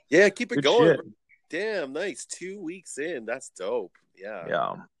 man. Yeah, keep it Good going, shit. bro. Damn, nice. 2 weeks in. That's dope. Yeah.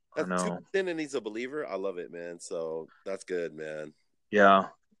 Yeah, I That's two know. weeks in and he's a believer. I love it, man. So that's good, man. Yeah,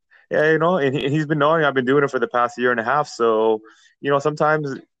 yeah, and he's been knowing I've been doing it for the past year and a half. So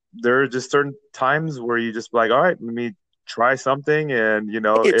sometimes there are just certain times where you just like, all right, let me try something, and Hey,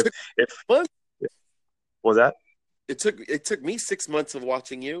 it took if months. what was that. It took me 6 months of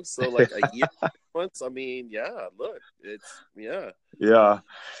watching you. So like a year, months. I mean, yeah, look, it's yeah. Yeah.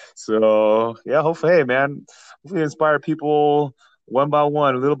 So yeah, hopefully, hey man, hopefully inspire people one by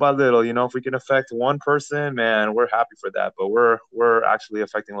one, little by little. If we can affect one person, man, we're happy for that. But we're actually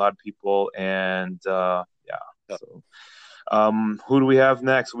affecting a lot of people, and yeah. So, who do we have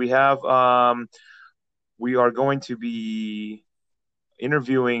next? We are going to be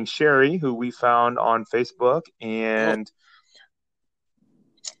interviewing Sherry, who we found on Facebook, Oh, and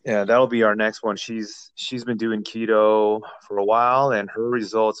Yeah, that'll be our next one. She's been doing keto for a while and her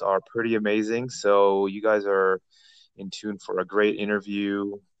results are pretty amazing. So you guys are in tune for a great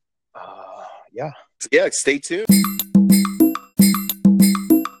interview. Yeah. Yeah, stay tuned.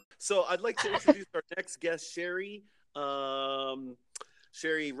 So I'd like to introduce our next guest, Sherry. Um,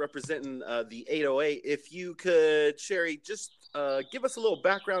 Sherry representing the 808. If you could, Sherry, just give us a little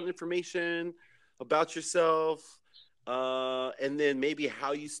background information about yourself, and then maybe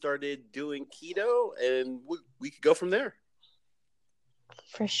how you started doing keto, and we could go from there.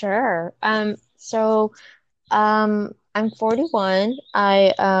 For sure. I'm 41.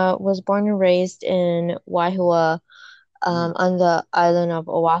 I was born and raised in Waihua, on the island of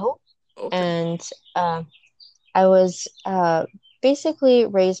Oahu, Okay. and I was basically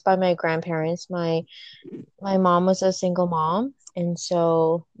raised by my grandparents. My mom was a single mom, and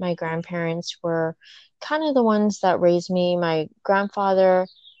so my grandparents were kind of the ones that raised me. My grandfather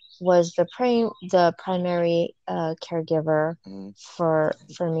was the primary caregiver Mm. for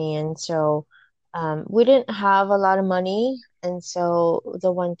me, and so we didn't have a lot of money, and so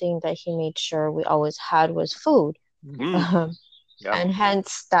the one thing that he made sure we always had was food. Mm. Um, Yeah. and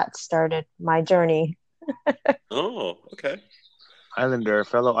hence that started my journey. Oh, okay. Islander,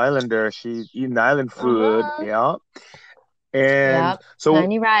 fellow Islander. She's eating island food. Uh-huh. Yeah. And Yep, so,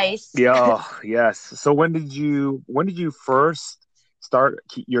 plenty rice. yeah, yes. So when did you first start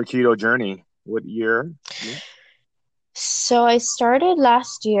your keto journey? What year? Yeah, So I started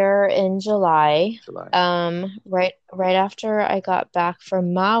last year in July, July. right after I got back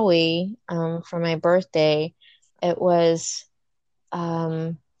from Maui, for my birthday. It was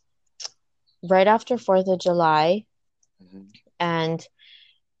um, right after 4th of July, Mhm. and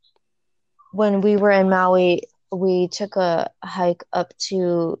when we were in Maui, we took a hike up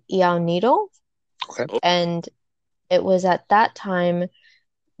to Iaunito, Okay. Oh, and it was at that time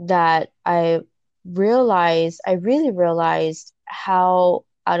that I really realized how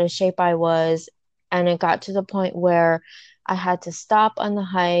out of shape I was. And it got to the point where I had to stop on the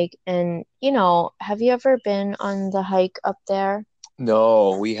hike. And, have you ever been on the hike up there?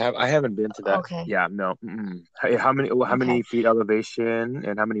 No, I haven't been to that. Okay. Yeah, no. Mm-mm. Hey, how many Okay. feet elevation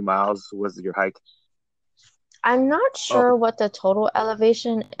and how many miles was your hike? I'm not Oh, sure what the total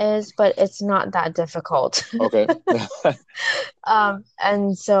elevation is, but it's not that difficult. okay.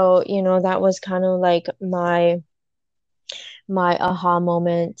 And so, that was kind of like my aha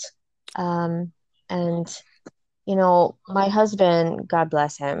moment. Um, and my husband, God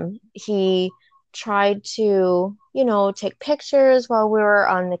bless him, he tried to, take pictures while we were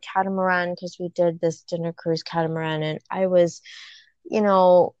on the catamaran because we did this dinner cruise catamaran. And you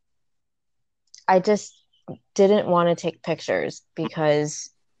know, I just didn't want to take pictures because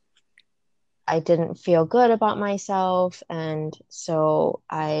I didn't feel good about myself. And so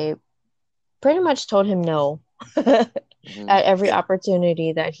I pretty much told him no at Mhm. every yeah.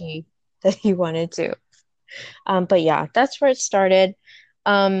 opportunity that he wanted to. But yeah, that's where it started.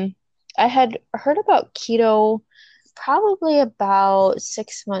 Um, I had heard about keto probably about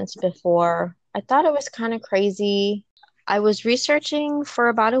 6 months before. I thought it was kind of crazy. I was researching for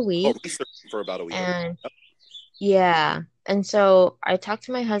about a Oh, week, research for about a week. Okay. and yeah, and so I talked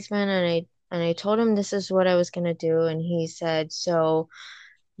to my husband and I told him this is what I was gonna do, and he said, "So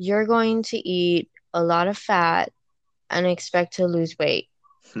you're going to eat a lot of fat and expect to lose weight."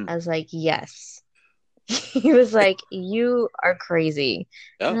 Hmm. I was like, "Yes." He was like, "You are crazy."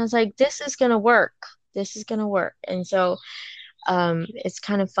 And Yeah. I was like, "This is gonna work. This is gonna work." And so it's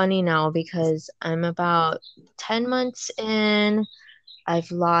kind of funny now because I'm about 10 months in.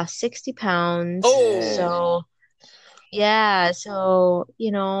 I've lost 60 pounds. Oh, Dang. So yeah, so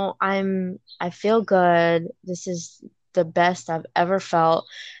I feel good. This is the best I've ever felt.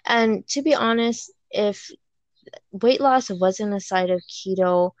 And to be honest, if weight loss wasn't a side of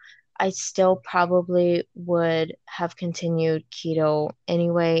keto, I still probably would have continued keto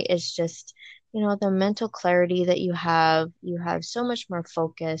anyway. It's just, the mental clarity that you have so much more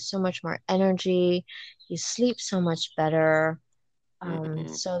focus, so much more energy, you sleep so much better.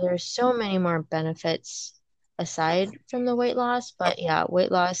 mm-hmm. So there's so many more benefits aside from the weight loss, but yeah,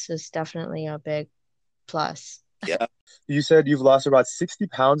 weight loss is definitely a big plus. Yeah. You said you've lost about 60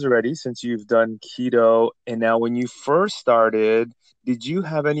 pounds already since you've done keto. And now, when you first started, did you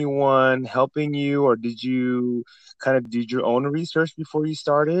have anyone helping you, or did you kind of did your own research before you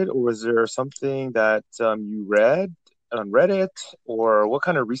started, or was there something that you read on Reddit, or what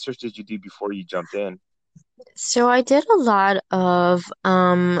kind of research did you do before you jumped in? So I did a lot of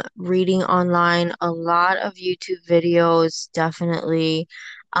reading online, a lot of YouTube videos, definitely.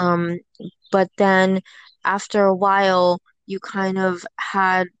 Um, but then after a while, you kind of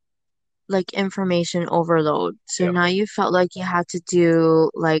had like information overload. So Yeah. now you felt like you had to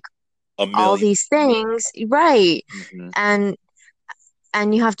do like A all million. these things, right? Mm-hmm.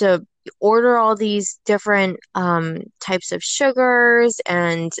 And you have to order all these different types of sugars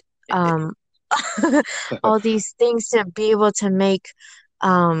and um all these things to be able to make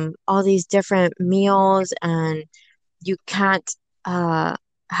all these different meals, and you can't uh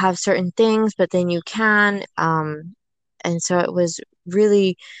have certain things, but then you can, and so it was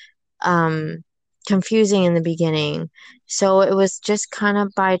really um confusing in the beginning. So it was just kind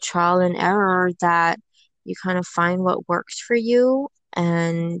of by trial and error that you kind of find what works for you,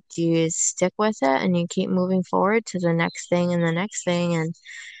 and you stick with it, and you keep moving forward to the next thing and the next thing. And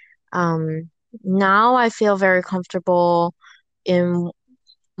um now I feel very comfortable in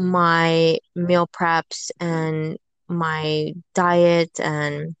my meal preps and my diet,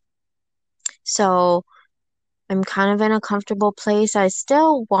 and so I'm kind of in a comfortable place. I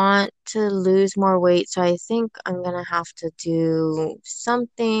still want to lose more weight, so I think I'm gonna have to do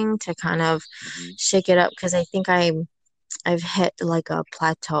something to kind of Mm-hmm. shake it up, because I think I've hit like a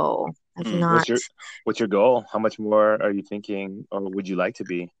plateau. I've Mm. not What's your goal? How much more are you thinking, or would you like to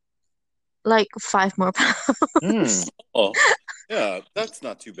be? like 5 more pounds. Mm, Oh, yeah, that's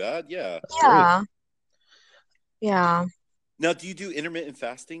not too bad. Yeah. that's great. Yeah, yeah. Now, do you do intermittent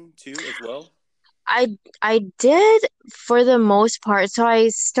fasting too, as well? I did for the most part. So I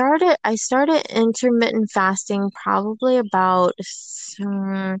started intermittent fasting probably about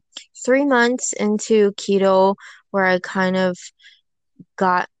 3 months into keto, where I kind of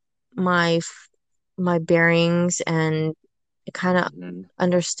got my bearings and kind of Mm-hmm.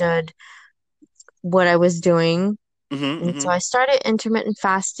 understood what I was doing. Mm-hmm, And so mm-hmm. I started intermittent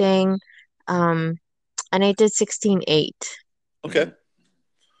fasting, um, and I did 16/8 Mm-hmm. Okay.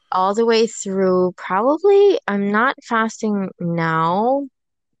 all the way through. Probably I'm not fasting now.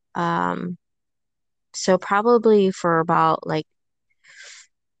 Um, so probably for about like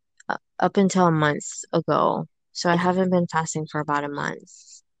up until a month ago. So I Okay. haven't been fasting for about a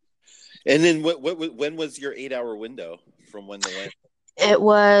month. And then when was your 8 hour window from when to when? It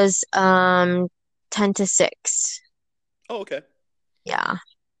was 10 to 6. Oh, okay. Yeah.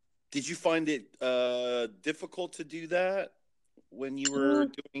 Did you find it difficult to do that when you were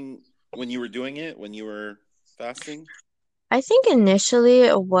Mm, doing when you were doing it when you were fasting? I think initially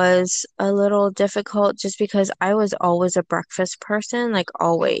it was a little difficult just because I was always a breakfast person, like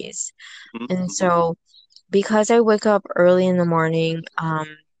always. And Mm-hmm. so because I wake up early in the morning,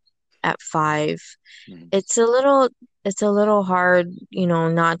 at 5, Mm-hmm. it's a little hard,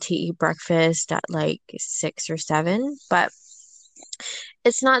 not to eat breakfast at like 6 or 7, but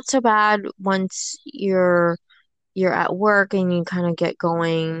it's not so bad once you're at work and you kind of get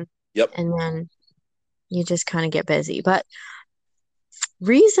going, Yep. and then you just kind of get busy. But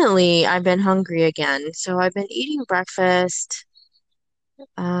recently I've been hungry again, so I've been eating breakfast,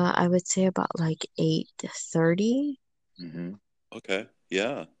 I would say about like 8:30. Mm-hmm. Okay.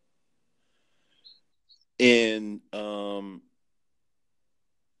 Yeah. And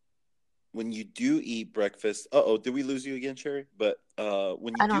when you do eat breakfast, oh, did we lose you again, Sherry? But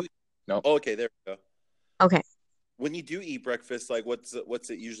when you I don't do, Nope. oh, okay, there we go. Okay. When you do eat breakfast, like what's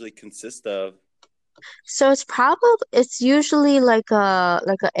it usually consist of? So it's usually like a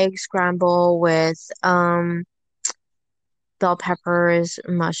egg scramble with bell peppers,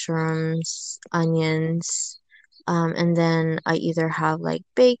 mushrooms, onions, and then I either have like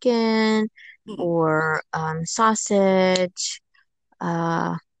bacon Hmm. or sausage.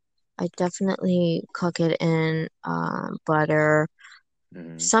 Uh, I definitely cook it in butter.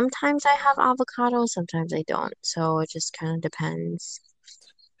 Mm-hmm. Sometimes I have avocado, sometimes I don't. So it just kind of depends.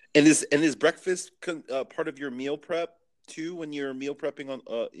 And is breakfast part of your meal prep too when you're meal prepping on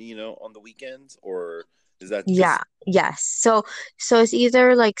on the weekends, or is that Yeah, just yes. So it's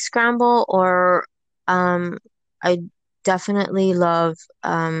either like scramble or um I definitely love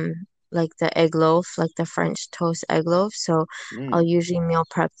like the egg loaf, like the French toast egg loaf. So I'll Mm. usually meal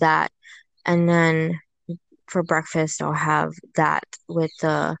prep that, and then for breakfast I'll have that with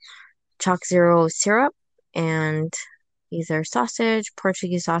the Chalk Zero syrup and either sausage,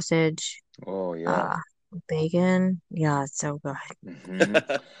 Portuguese sausage, Oh yeah. uh bacon. Yeah, it's so good. Hmm.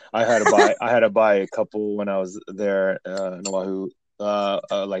 I had to buy a couple when I was there in Oahu.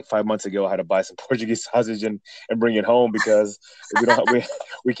 Like 5 months ago, I had to buy some Portuguese sausage and bring it home because we don't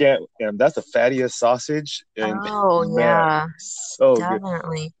we can't. And that's the fattiest sausage, and Oh man, yeah, so good.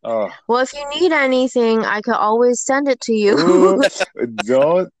 definitely. Oh, Well, if you need anything, I could always send it to you. ooh,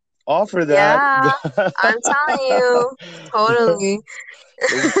 don't. all for that. Yeah, I'm telling you, totally.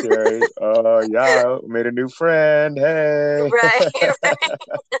 Thanks, Sherry. Yeah, made a new friend. Hey. Right, right.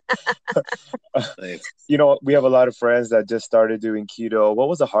 Nice. We have a lot of friends that just started doing keto. What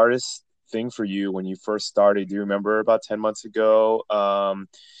was the hardest thing for you when you first started? Do you remember about 10 months ago?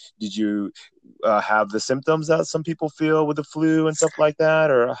 Did you have the symptoms that some people feel with the flu and stuff like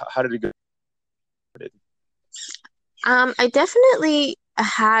that? Or how did it go? I definitely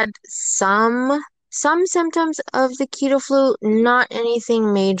had some symptoms of the keto flu, not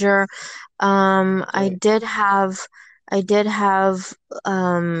anything major. I Okay. did have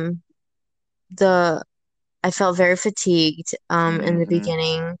um the I felt very fatigued in the Mm-hmm.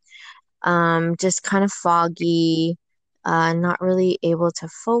 beginning, just kind of foggy, not really able to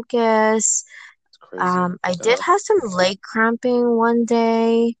focus. It's crazy. I did have some leg cramping one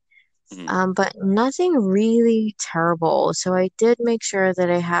day. Mhm. But nothing really terrible. So I did make sure that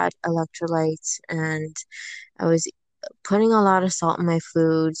I had electrolytes and I was putting a lot of salt in my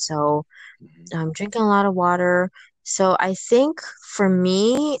food. So Mhm. I'm drinking a lot of water. So I think for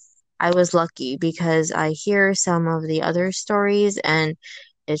me, I was lucky because I hear some of the other stories and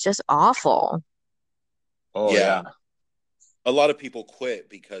it's just awful. Oh Yeah. yeah. A lot of people quit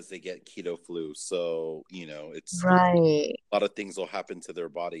because they get keto flu. So, it's Right. a lot of things will happen to their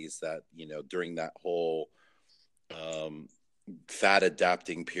bodies that, during that whole um, fat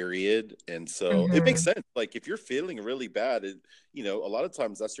adapting period. And so it makes Mm-hmm. sense. Like if you're feeling really bad, a lot of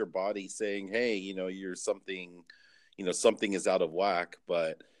times that's your body saying, hey, you're something, something is out of whack.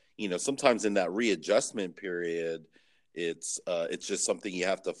 But, sometimes in that readjustment period, it's just something you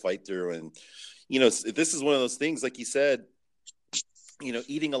have to fight through. And, this is one of those things, like you said,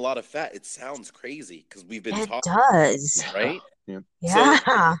 eating a lot of fat, it sounds crazy because we've been It taught, does. Yeah. right? Yeah. So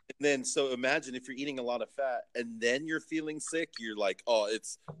Yeah. so imagine if you're eating a lot of fat and then you're feeling sick, you're like, oh,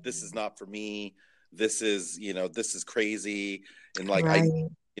 this is not for me. This is crazy. And like, Right.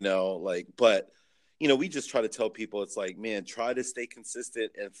 but we just try to tell people it's like, man, try to stay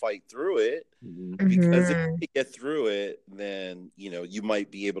consistent and fight through it Mhm. because if Mm-hmm. you get through it, then, you might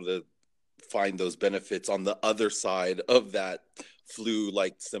be able to find those benefits on the other side of that flu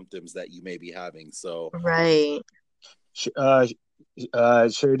like symptoms that you may be having. So, Right. Sh- Uh,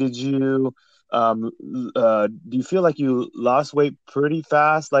 Sherry, do you feel like you lost weight pretty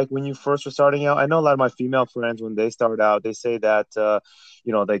fast, like when you first were starting out? I know a lot of my female friends, when they start out, they say that,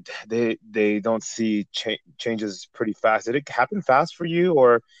 they don't see changes pretty fast. Did it happen fast for you,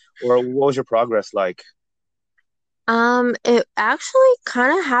 or what was your progress like? It actually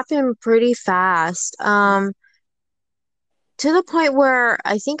kind of happened pretty fast. To the point where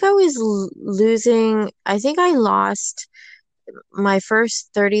I think I was losing, I think I lost my first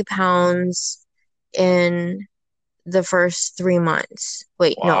 30 pounds in the first 3 months.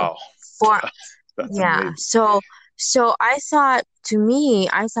 Wait, no, Wow, four. that's Yeah. amazing. So I thought,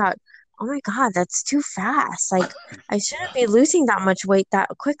 oh my God, that's too fast. Like, I shouldn't be losing that much weight that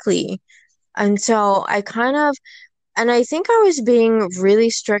quickly. And so and I think I was being really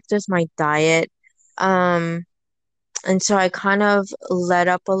strict with my diet. Um, And so I kind of let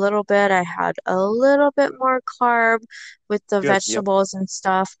up a little bit. I had a little bit more carb with the Good. Yep. vegetables and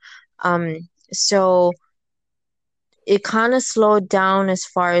stuff. So it kind of slowed down as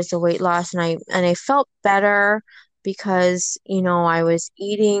far as the weight loss, and I felt better because, I was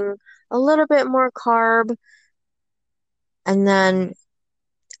eating a little bit more carb, and then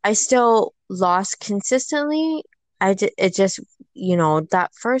I still lost consistently. It just, that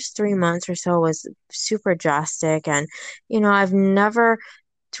first 3 months or so was super drastic. And, I've never,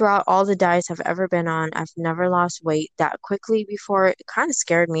 throughout all the diets I've ever been on, I've never lost weight that quickly before. It kind of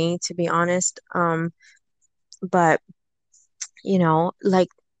scared me, to be honest. But, like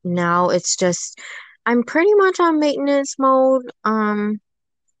now it's just, I'm pretty much on maintenance mode. I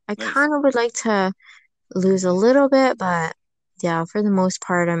nice. kind of would like to lose a little bit, but yeah, for the most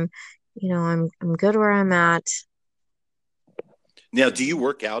part, I'm good where I'm at. Now, do you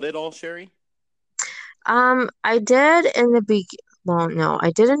work out at all, Sherry? I did in the well, no,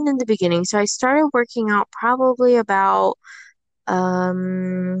 I didn't in the beginning. So I started working out probably about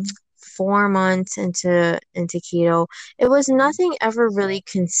um 4 months into keto. It was nothing ever really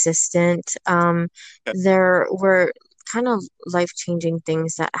consistent. There were kind of life-changing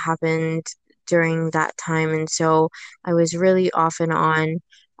things that happened during that time, and so I was really off and on.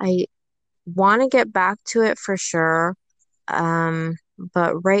 I want to get back to it for sure.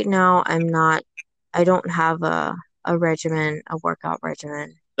 But right now I'm not, I don't have a regimen, a workout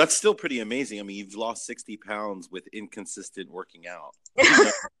regimen. That's still pretty amazing. I mean, you've lost 60 pounds with inconsistent working out. You know,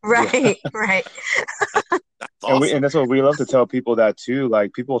 Yeah. Right, right. that's And that's what we love to tell people that too.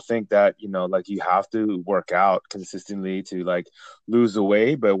 Like people think that, like you have to work out consistently to like lose the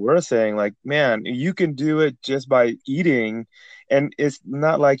weight, but we're saying like, man, you can do it just by eating. And it's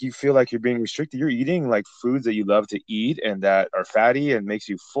not like you feel like you're being restricted. You're eating like foods that you love to eat and that are fatty and makes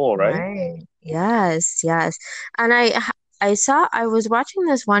you full, right? Right. Yes, yes. And I was watching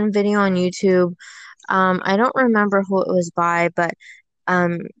this one video on YouTube. I don't remember who it was by, but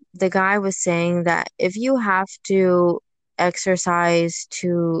um the guy was saying that if you have to exercise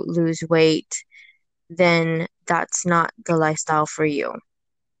to lose weight, then that's not the lifestyle for you.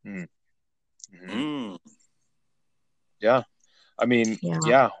 Mm. Mhm. Mm. Yeah. I mean, Yeah.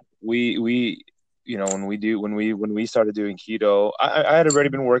 yeah, we when we started doing keto, I had already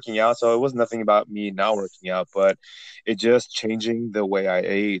been working out, so it was nothing about me now working out, but it just changing the way I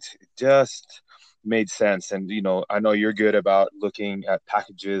ate, it just made sense. And I know you're good about looking at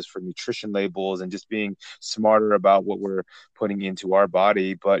packages for nutrition labels and just being smarter about what we're putting into our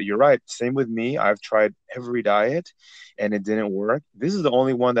body. But you're right, same with me. I've tried every diet and it didn't work. This is the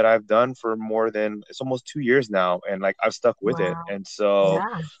only one that I've done for more than it's almost 2 years now, and like I've stuck with it. Wow. And so,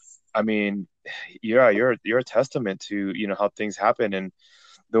 Yeah. I mean, yeah, you're a testament to how things happen and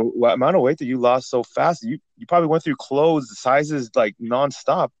the amount of weight that you lost so fast. You probably went through clothes sizes like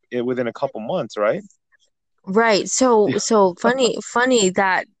nonstop within a couple months, right? Right. So funny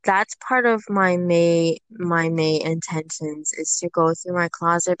that that's part of my May intentions is to go through my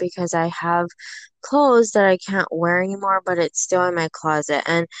closet because I have clothes that I can't wear anymore, but it's still in my closet.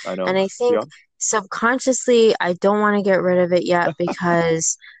 I And know. I think Yeah. subconsciously I don't want to get rid of it yet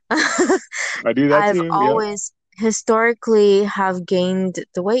because I do that I've too. Yeah. always historically have gained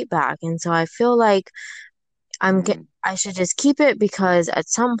the weight back. And so I feel like Mm. I should just keep it because at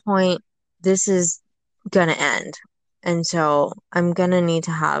some point this is gonna end. And so I'm gonna need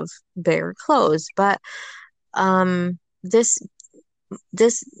to have bigger clothes. But um this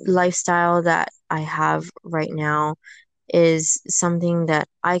this lifestyle that I have right now is something that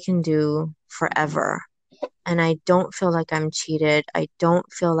I can do forever. And I don't feel like I'm cheated. I don't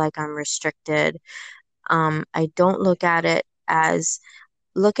feel like I'm restricted. I don't look at it as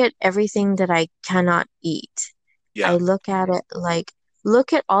look at everything that I cannot eat. I Yeah. look at it like,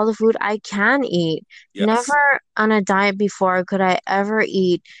 look at all the food I can eat. Yes. Never on a diet before could I ever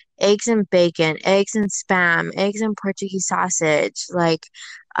eat eggs and bacon, eggs and spam, eggs and Portuguese sausage, like,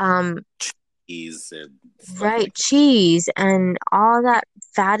 um, Cheese and stuff right, like that. cheese and all that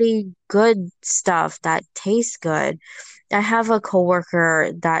fatty good stuff that tastes good. I have a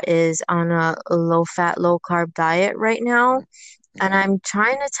coworker that is on a low fat, low carb diet right now, and I'm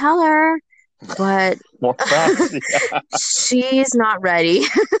trying to tell her, but More fast. Yeah. she's not ready.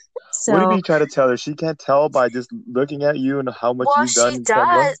 What do you mean So, you try to tell her? She can't tell by just looking at you and how much well, you've done in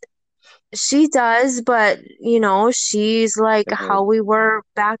 10 months? she does, but she's like Oh, how we were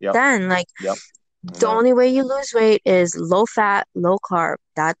back yep, then. Like, yep. I the know. only way you lose weight is low fat, low carb.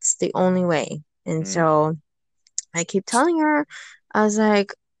 That's the only way. And Mm. so I keep telling her, I was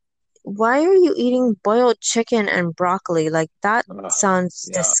like, why are you eating boiled chicken and broccoli? Like, that sounds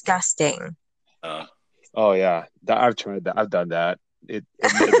Yeah. disgusting. Uh, Oh yeah. I've tried that. I've done that. It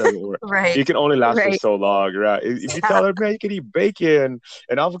doesn't work. Right, It can only last for right. so long, right? If you Yeah, tell her, man, you can eat bacon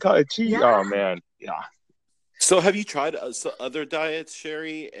and avocado and cheese. Oh yeah. man. Yeah. so have you tried other diets,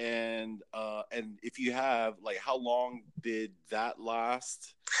 Sherry? And if you have, like, how long did that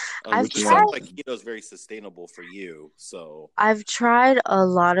last? I've Because Which it sounds tried one? like keto is very sustainable for you. So I've tried a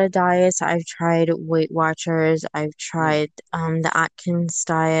lot of diets. I've tried Weight Watchers. I've Mm. tried the Atkins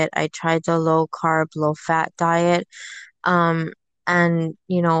diet. I tried the low carb, low fat diet. Um, and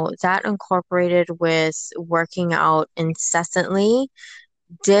that incorporated with working out incessantly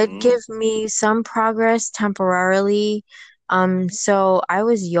did mhm. give me some progress temporarily. So I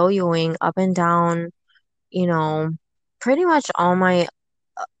was yo-yoing up and down, you know, pretty much all my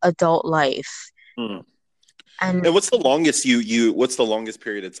adult life. Hmm. And And what's the longest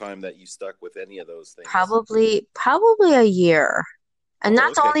period of time that you stuck with any of those things? probably a year. And Oh,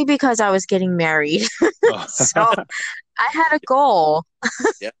 that's okay. only because I was getting married. Oh. So I had a goal.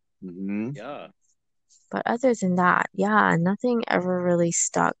 Yeah, Hmm. yeah. But other than that, yeah, nothing ever really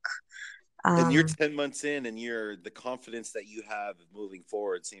stuck. And you're Um, 10 months in, and the confidence that you have moving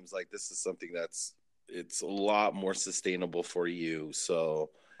forward seems like this is something it's a lot more sustainable for you. So,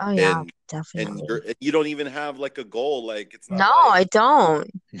 oh yeah, and definitely. you don't even have like a goal. Like, it's not No, like, I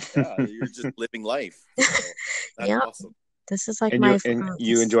don't. yeah, you're just living life. So that's Yeah, awesome. this is like And you this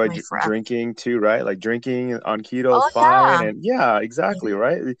is enjoy my forever. drinking too, right? Like drinking on keto is Oh fine, yeah. and yeah, exactly,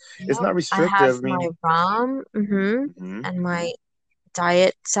 right? It's Yep. not I have restrictive. I my mean, rum, hmm and my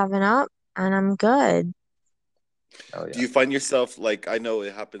diet 7 Up, and I'm good. Oh Do yeah. you find yourself like, I know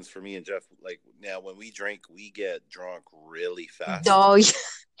it happens for me and Jeff, like now when we drink, we get drunk really fast. Oh,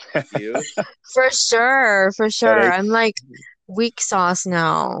 Do you? for sure, for That sure. I'm like weak sauce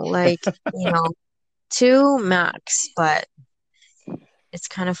now, like, you know, two max, but it's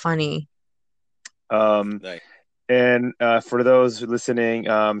kind of funny. um Nice. And for those listening,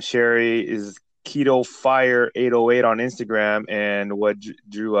 Sherry is Keto Fire 808 on Instagram, and what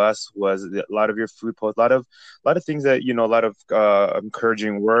drew us was a lot of your food posts, a lot of things that a lot of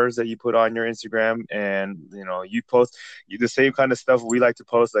encouraging words that you put on your Instagram, and you post the same kind of stuff we like to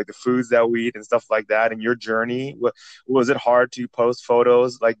post, like the foods that we eat and stuff like that. And your journey, was it hard to post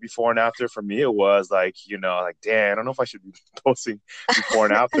photos like before and after? For me, it was like like, damn, I don't know if I should be posting before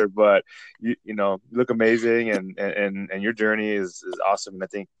and after, but you look amazing, and your journey is awesome, and I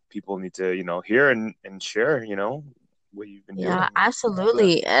think people need to hear and share what you've been Yeah, doing. Yeah.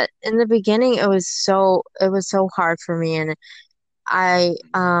 absolutely. In the beginning, it was so hard for me, and I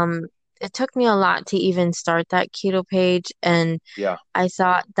it took me a lot to even start that keto page, and Yeah. I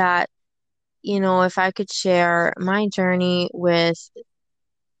thought that, if I could share my journey with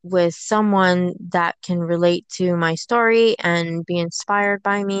someone that can relate to my story and be inspired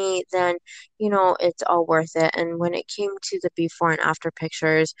by me, then, it's all worth it. And when it came to the before and after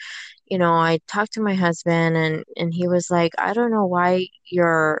pictures, I talked to my husband, and he was like, I don't know why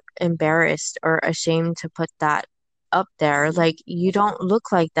you're embarrassed or ashamed to put that up there. Like, you don't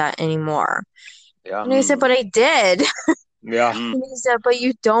look like that anymore. Yeah. And I said, Mm, but I did. Yeah. mm. And he said, but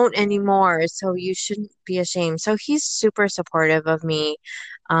you don't anymore, so you shouldn't be ashamed. So he's super supportive of me,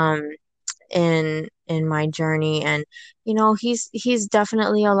 um, in my journey, and he's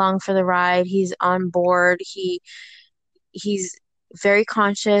definitely along for the ride. He's on board. He's very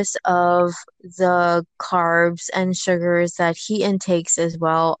conscious of the carbs and sugars that he intakes as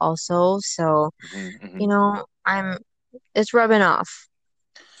well, also. So, Hmm. Hmm. I'm it's rubbing off.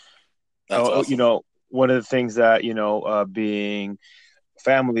 That's Oh, awesome. one of the things that being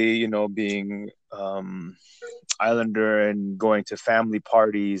family, being Islander and going to family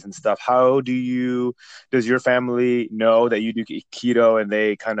parties and stuff. Does your family know that you do keto and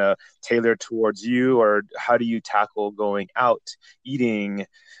they kind of tailor towards you, or how do you tackle going out eating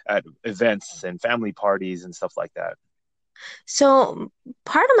at events and family parties and stuff like that? So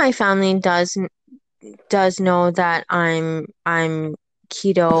part of my family does know that I'm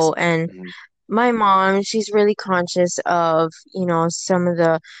keto, and Hmm. my mom, she's really conscious of, some of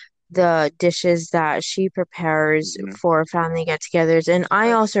the dishes that she prepares Hmm. for family get-togethers. And I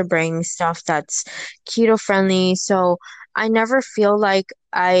Nice. also bring stuff that's keto friendly. So I never feel like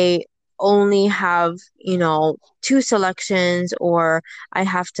I only have, two selections, or I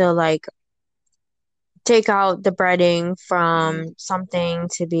have to like take out the breading Hmm. from something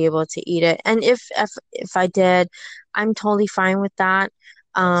to be able to eat it. And if I did, I'm totally fine with that.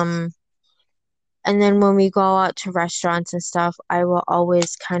 Um, and then when we go out to restaurants and stuff, I will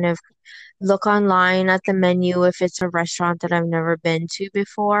always kind of look online at the menu if it's a restaurant that I've never been to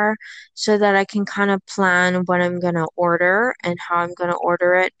before, so that I can kind of plan what I'm going to order and how I'm going to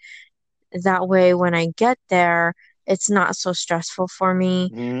order it. That way, when I get there, it's not so stressful for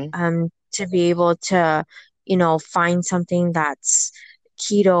me, Hmm. to be able to, find something that's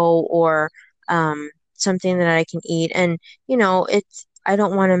keto, or something that I can eat. And, I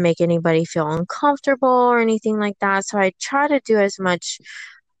don't want to make anybody feel uncomfortable or anything like that. So I try to do as much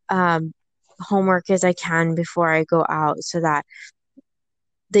um, homework as I can before I go out, so that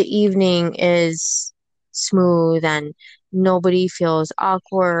the evening is smooth and nobody feels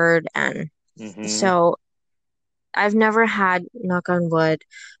awkward. And Hmm. so I've never had, knock on wood,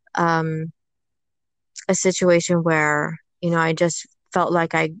 um, a situation where, I just felt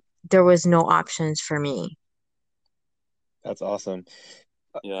like there was no options for me. That's awesome.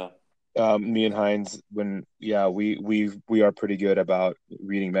 Yeah. Me and Heinz, when yeah, we are pretty good about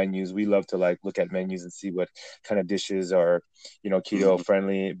reading menus. We love to like look at menus and see what kind of dishes are, keto Hmm.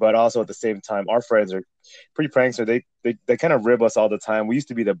 friendly. But also at the same time, our friends are pretty prankster. They kind of rib us all the time. We used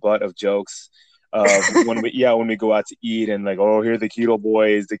to be the butt of jokes of when we go out to eat and like, oh, here are the keto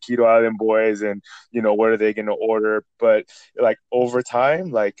boys, the keto island boys, and what are they gonna order? But like over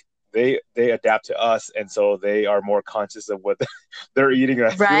time, like they adapt to us, and so they are more conscious of what they're eating. And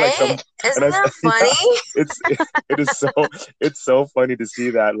I feel like Right? and Isn't that yeah, funny? it is so funny to see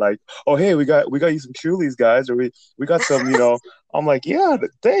that. Like, oh hey, we got you some Trulies, guys, or we got some. I'm like, yeah,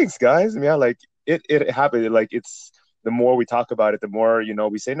 thanks, guys. And yeah, like it happened. Like it's the more we talk about it, the more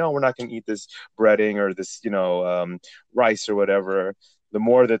we say no, we're not going to eat this breading or this rice or whatever. The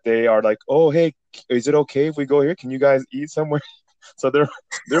more that they are like, oh hey, is it okay if we go here? Can you guys eat somewhere? So yeah,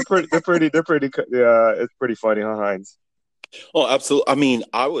 it's pretty funny, huh, Heinz? Oh, absolutely. I mean,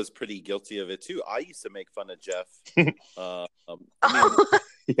 I was pretty guilty of it too. I used to make fun of Jeff. I mean,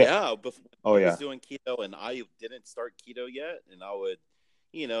 Yeah. yeah, before Oh he was yeah. doing keto and I didn't start keto yet, and I would,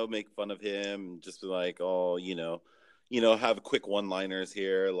 make fun of him and just be like, oh, have quick one-liners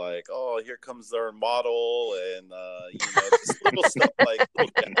here, like, oh, here comes our model, and just little stuff like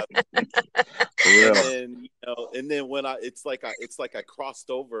little jabs. For And real. then when it's like I crossed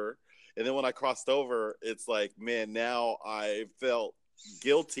over, and then when I crossed over, it's like, man, now I felt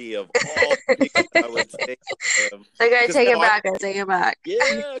guilty of all the things I would say to him, Like, I because take now it back. I take it back.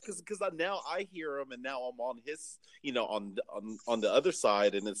 yeah, because now I hear him, and now I'm on his, on the other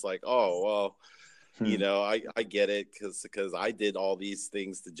side, and it's like, oh well, I get it, because I did all these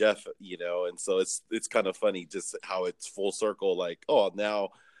things to Jeff, and so it's kind of funny just how it's full circle. Like, oh,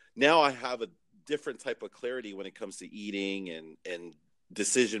 now I have a different type of clarity when it comes to eating and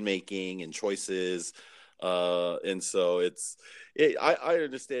decision making and choices. And so I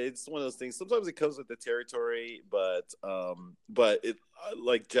understand, it's one of those things. Sometimes it comes with the territory, but it,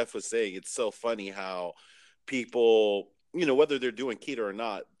 like Jeff was saying, it's so funny how people, whether they're doing keto or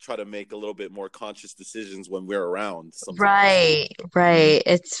not, try to make a little bit more conscious decisions when we're around sometimes. Right.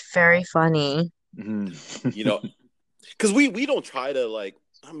 It's very funny. Mm-hmm. Because we don't try to, like,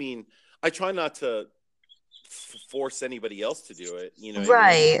 I mean, I try not to force anybody else to do it, you know what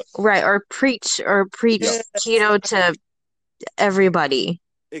I mean? Right. Or preach Yeah, keto to everybody.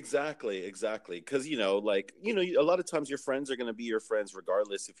 exactly. Because, a lot of times your friends are going to be your friends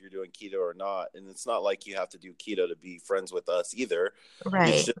regardless if you're doing keto or not. And it's not like you have to do keto to be friends with us either. It's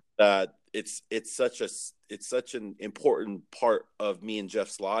Right. just that it's such an important part of me and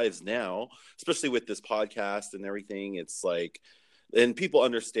Jeff's lives now, especially with this podcast and everything. It's like, and people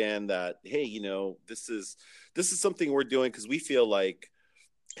understand that, hey, this is something we're doing because we feel like,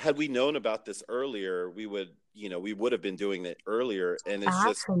 had we known about this earlier, we would have been doing it earlier. And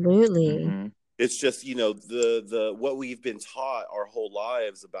Absolutely. it's just, the what we've been taught our whole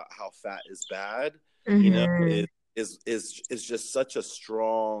lives about how fat is bad, Mm-hmm. is just such a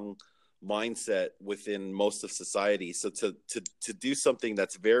strong mindset within most of society. So to do something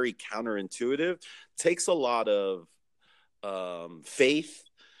that's very counterintuitive takes a lot of faith,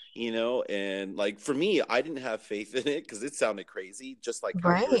 and like, for me, I didn't have faith in it because it sounded crazy, just like how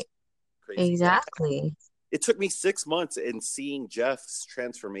yours Right. crazy. But Exactly. it took me 6 months in seeing Jeff's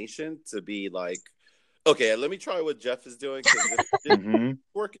transformation to be like, okay, let me try what Jeff is doing, because if it's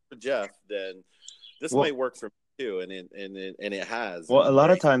working for Jeff, then this Well, might work for me too, and it has. well, a And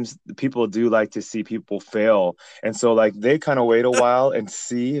lot of times people do like to see people fail, and so like they kind of wait a while and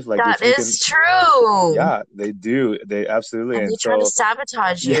see if That you can. is true. Yeah, they do. They absolutely. And they And try to so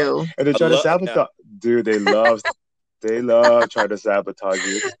sabotage yeah, you. and they I try to love, yeah, sabotage. Dude, they love trying to sabotage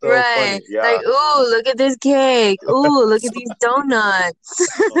you. It's so Right. funny. Yeah. Like, ooh, look at this cake. Ooh, look at these donuts.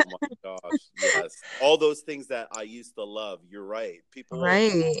 oh my gosh, yes, all those things that I used to love. You're right. People will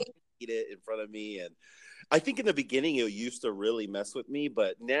Right. eat it in front of me, and I think in the beginning it used to really mess with me,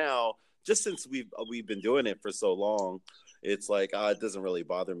 but now, just since we've been doing it for so long, it's like, it doesn't really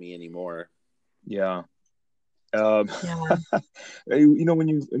bother me anymore. Yeah. Um, Yeah. when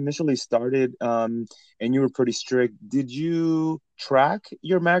you initially started, and you were pretty strict, did you track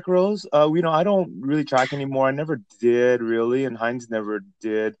your macros? I don't really track anymore. I never did really, and Heinz never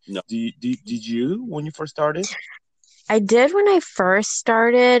did. No. Did you when you first started? I did when I first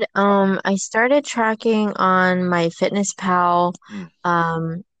started. I started tracking on my Fitness Pal.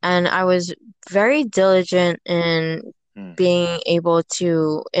 Mm. And I was very diligent in being able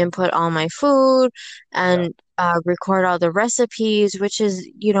to input all my food and record all the recipes, which is,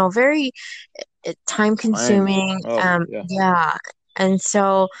 very time Time. consuming. Oh, yeah. Yeah. And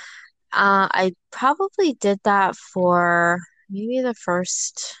so I probably did that for maybe the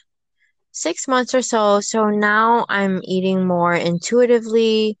first 6 months or so. So now I'm eating more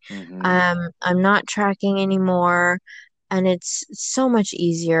intuitively. I'm not tracking anymore. And it's so much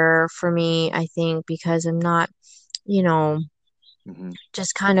easier for me, I think, because I'm not, you know,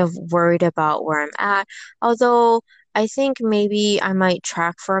 just kind of worried about where I'm at. Although I think maybe I might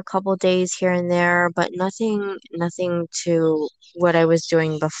track for a couple days here and there, but nothing to what I was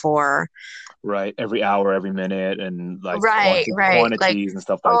doing before. Right. Every hour, every minute, and like Right. Like, quantities and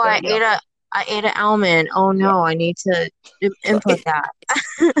stuff oh, like that. Yeah. I ate an almond. Oh Yeah. no, I need to input Right.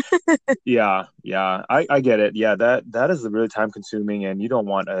 that. Yeah. Yeah, I get it. Yeah, that is really time consuming, and you don't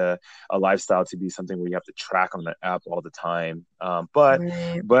want a lifestyle to be something where you have to track on the app all the time. Right.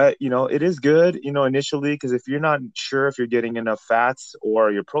 But it is good, initially, because if you're not sure if you're getting enough fats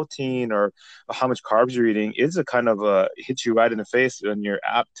or your protein or how much carbs you're eating, it's a kind of hits you right in the face, and your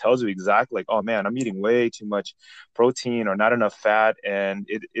app tells you exactly like, oh man, I'm eating way too much protein or not enough fat, and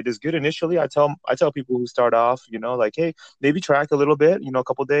it is good initially. I tell people who start off, like, hey, maybe track a little bit, a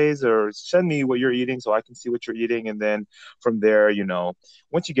couple days, or send me what you're eating so I can see what you're eating. And then from there,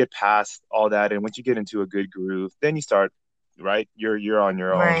 once you get past all that and once you get into a good groove, then you start, right? You're on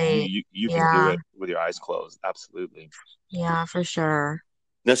your own. You Right. you, you can do Yeah. it with your eyes closed. Absolutely. Yeah, for sure.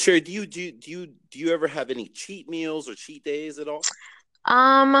 Now, Sherry, do you ever have any cheat meals or cheat days at all?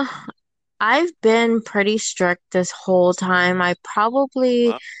 Um, I've been pretty strict this whole time. I probably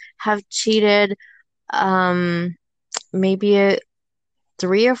Wow. have cheated um maybe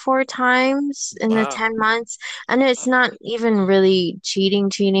 3 or 4 times in the Wow. 10 months. And it's not even really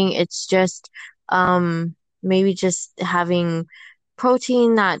cheating. It's just maybe just having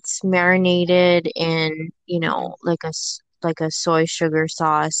protein that's marinated in, like a soy sugar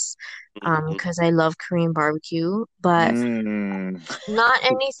sauce, Mhm. because I love Korean barbecue, but Mm. not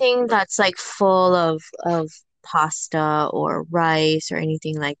anything that's like full of pasta or rice or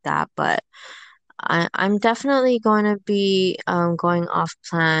anything like that. But I'm definitely going to be going off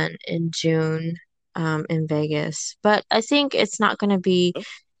plan in June in Vegas. But I think it's not going to be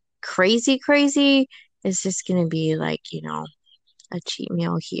crazy, crazy. It's just going to be like, a cheat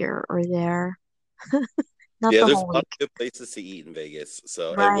meal here or there. Not Yeah, the there's a whole lot week. of good places to eat in Vegas.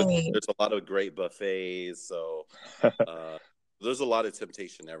 So, and with Right, there's a lot of great buffets. So, uh, there's a lot of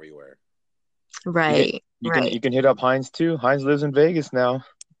temptation everywhere. You can right, you can right. you can hit up Heinz too. Heinz lives in Vegas now.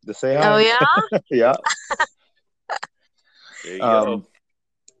 To say Oh, hi. yeah? Yeah. There you Um, go.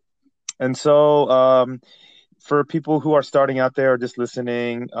 and so for people who are starting out there or just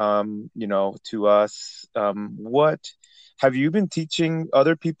listening, to us, what have you been teaching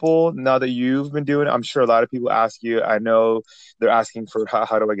other people now that you've been doing it? I'm sure a lot of people ask you. I know they're asking for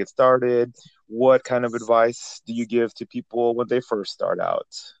how do I get started? What kind of advice do you give to people when they first start out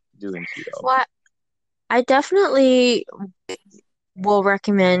doing keto? Well, I definitely will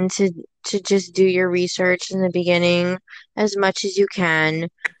recommend to just do your research in the beginning as much as you can.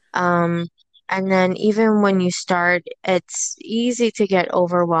 Um, and then even when you start, it's easy to get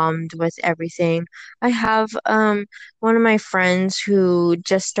overwhelmed with everything. I have one of my friends who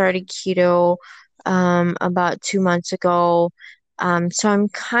just started keto about 2 months ago. So I'm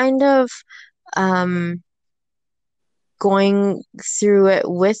kind of um going through it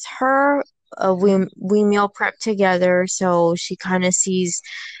with her. We meal prep together, so she kind of sees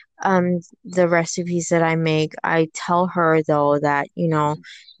the recipes that I make. I tell her though that,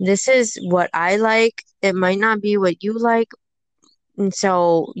 this is what I like. It might not be what you like, and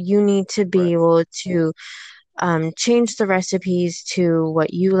so you need to be Right. able to change the recipes to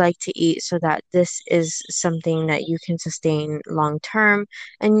what you like to eat so that this is something that you can sustain long term.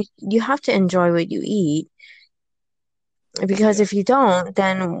 And you have to enjoy what you eat, because Yeah. if you don't,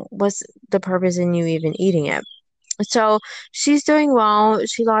 then what's the purpose in you even eating it? So she's doing well.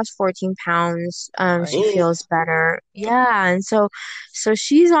 She lost 14 pounds. She Oh, feels better. Yeah, and so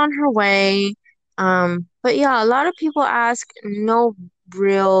she's on her way. But yeah, a lot of people ask, no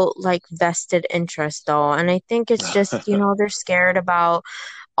real like vested interest though. And I think it's just, they're scared about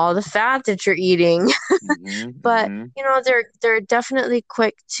all the fat that you're eating. Hmm. But, Hmm. they're definitely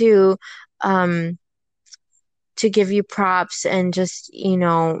quick um to give you props and just,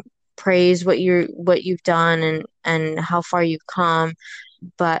 praise what you've done and how far you've come.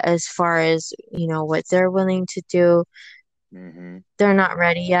 But as far as, what they're willing to do, Hmm. they're not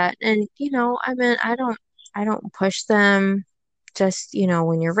ready yet. And, I mean, I don't push them. Just,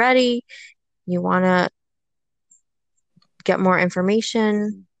 when you're ready, you want to get more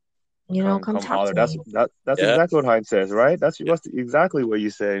information, come Come talk holler. to That's me. that. That's yeah, exactly what Heinz says, right? That's yeah, what's exactly what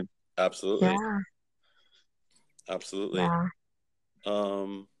you say. absolutely, Yeah, absolutely. yeah.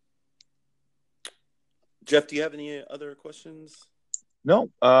 Um, Jeff, do you have any other questions? No.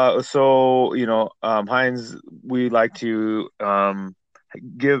 So Heinz, we like to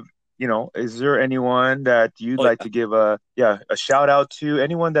give. Is there anyone that you'd Oh like yeah. to give a shout out to?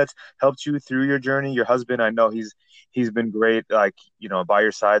 Anyone that's helped you through your journey? Your husband, I know he's been great, like by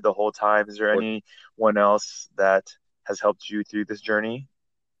your side the whole time. Is there anyone else that has helped you through this journey?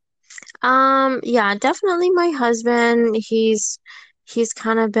 Yeah, definitely my husband. He's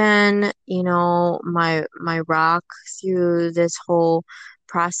kind of been, my rock through this whole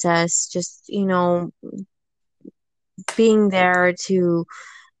process, just, being there to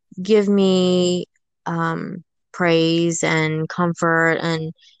give me praise and comfort,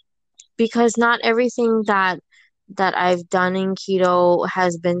 and because not everything that I've done in keto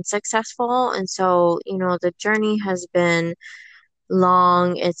has been successful, and so the journey has been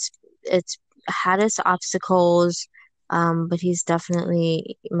long. It's had its obstacles, but he's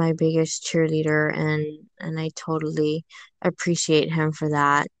definitely my biggest cheerleader, and I totally appreciate him for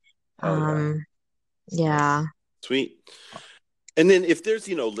that. Hell yeah. Yeah. Sweet. And then if there's,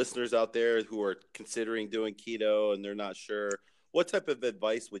 listeners out there who are considering doing keto and they're not sure, what type of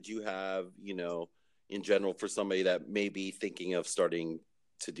advice would you have, in general for somebody that may be thinking of starting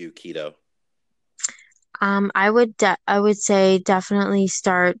to do keto? I would say definitely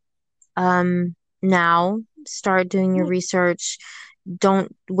start now. Start doing your research.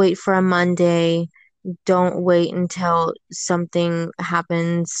 Don't wait for a Monday. Don't wait until something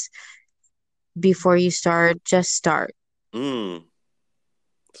happens before you start. Just start.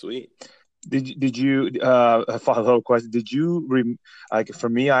 Sweet. Did you a follow-up question? Did you like, for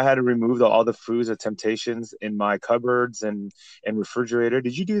me, I had to remove all the foods or temptations in my cupboards and refrigerator.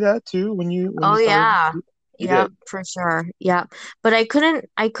 Did you do that too when you Oh started? yeah. You Yep, did. for sure. Yep. But I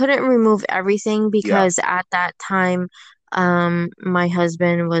couldn't remove everything Yeah. because at that time my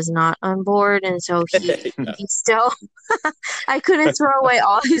husband was not on board, and so he Yeah. he still I couldn't throw away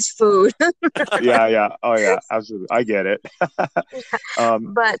all his food. Yeah. Oh yeah, absolutely. I get it.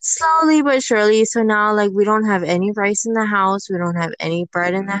 Um, But slowly but surely, so now like we don't have any rice in the house, we don't have any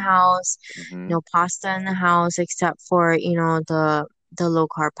bread in the house, mhm. no pasta in the house except for, the low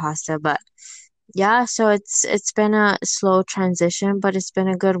carb pasta. But yeah, so it's been a slow transition, but it's been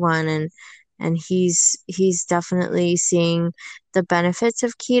a good one, and he's definitely seeing the benefits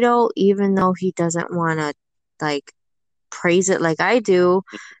of keto, even though he doesn't want to like praise it like I do,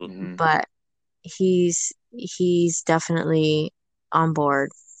 Mhm. but he's definitely on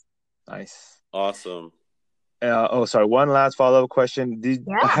board. Nice. Awesome. Sorry. One last follow-up question. Did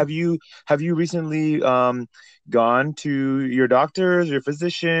Yeah. have you recently gone to your doctors, your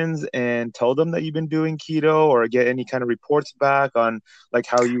physicians, and told them that you've been doing keto, or get any kind of reports back on like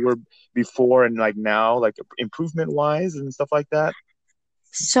how you were before and like now, like improvement wise and stuff like that?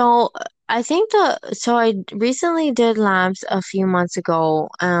 So I recently did labs a few months ago.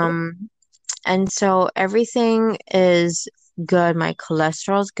 Oh. And so everything is good. My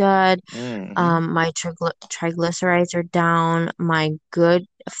cholesterol's good. Mm-hmm. My triglycerides are down. My good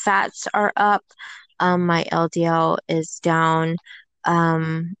fats are up. My LDL is down.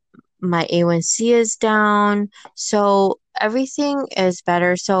 Um, my A1C is down. So everything is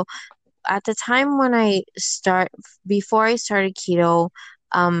better. So at the time before I started keto,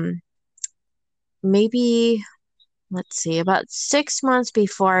 um, maybe, let's see, about 6 months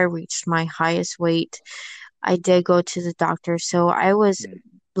before I reached my highest weight, I did go to the doctor. So I was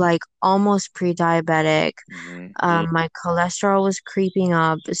like almost pre-diabetic. Mm. My cholesterol was creeping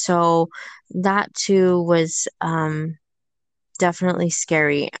up. So that too was definitely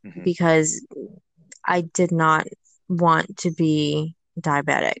scary because I did not want to be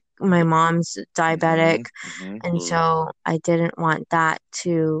diabetic. My mom's diabetic, and so I didn't want that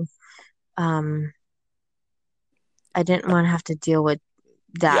to um I didn't want to have to deal with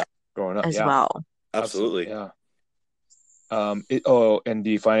Yeah. that Growing up, as yeah, well. absolutely, Absolutely. yeah. And do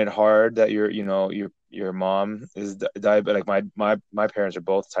you find it hard that your mom is diabetic? Like my parents are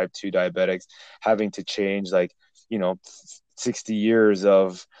both type 2 diabetics, having to change like, 60 years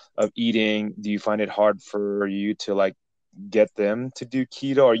of eating. Do you find it hard for you to like get them to do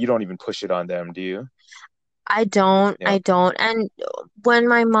keto, or you don't even push it on them, do you? I don't, Yeah. I don't. And when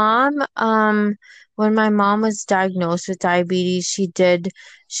my mom, when my mom was diagnosed with diabetes, she did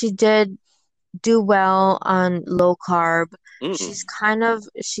do well on low carb. Mm. She's kind of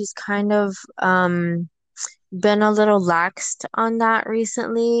been a little laxed on that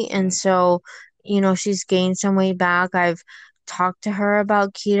recently, and Mm. so she's gained some weight back. I've talked to her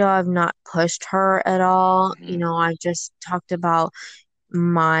about keto. I've not pushed her at all. I just talked about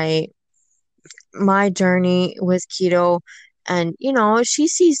my my journey with keto, and she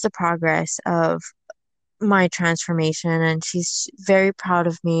sees the progress of my transformation, and she's very proud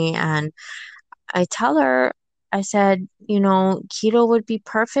of me. And I tell her, I said, keto would be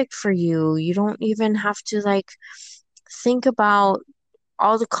perfect for you. You don't even have to like think about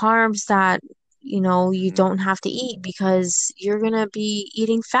all the carbs that you don't have to eat because you're gonna be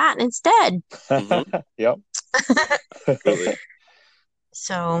eating fat instead. Mm-hmm. Yep. Really.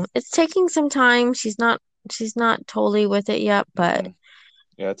 So it's taking some time. She's not totally with it yet, but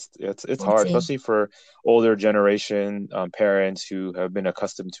Yeah, it's Let's hard, see. especially for older generation parents who have been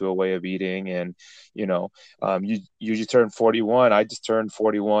accustomed to a way of eating, and you know, you just turned 41. I just turned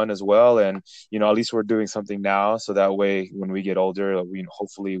 41 as well, and at least we're doing something now, so that way when we get older, we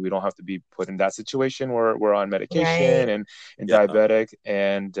hopefully we don't have to be put in that situation where we're on medication Right. and Yeah. diabetic,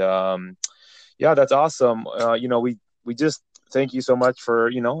 and yeah, that's awesome. We just thank you so much for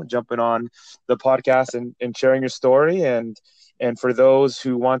jumping on the podcast and sharing your story, and for those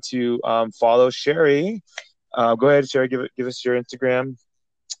who want to follow Sherry, go ahead, Sherry. Give us your Instagram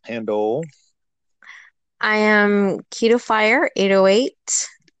handle. I am Keto Fire 808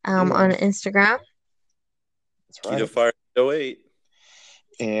 Yeah, on Instagram. that's Keto right. Fire 08.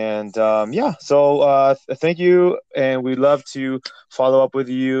 And yeah, so thank you, and we'd love to follow up with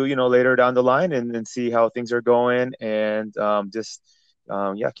you, later down the line and see how things are going, and just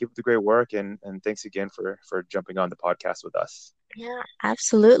yeah, keep up the great work, and thanks again for jumping on the podcast with us. Yeah,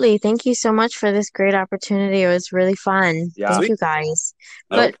 absolutely. Thank you so much for this great opportunity. It was really fun. Yeah, Thank Sweet. you guys.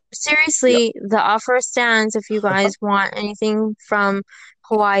 No, But seriously, the offer stands if you guys want anything from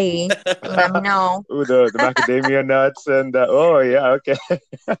Hawaii, let me know. ooh, the macadamia nuts and oh yeah, okay,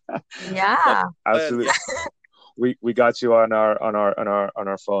 Yeah. absolutely. We got you on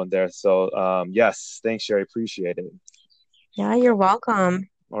our phone there. So yes, thanks, Sherry. Appreciate it. Yeah, you're welcome.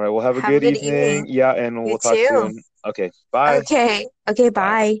 All right, well, have a Have a good good evening. evening. Yeah, and You we'll talk too. soon. Okay, bye. Okay. Okay,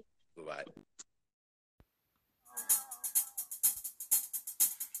 Bye. bye. Bye.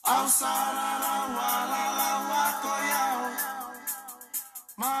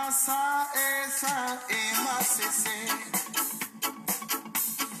 Masa esa e masese,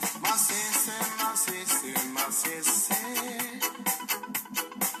 masese, masese, masese.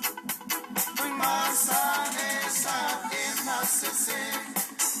 Masa esa e masese,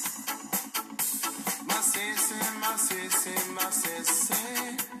 masese, masese, masese.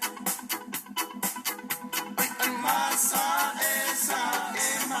 Masa esa e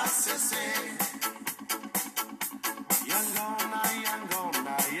masese. Yangona,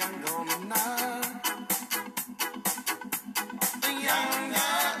 yangona, yangona. Yanga,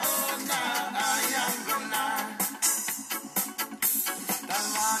 ona, yangona.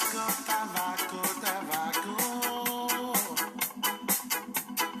 Tabaco, tabaco, tabaco.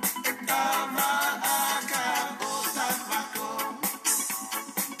 Tabaco, tabaco.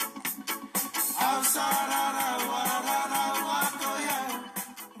 Outside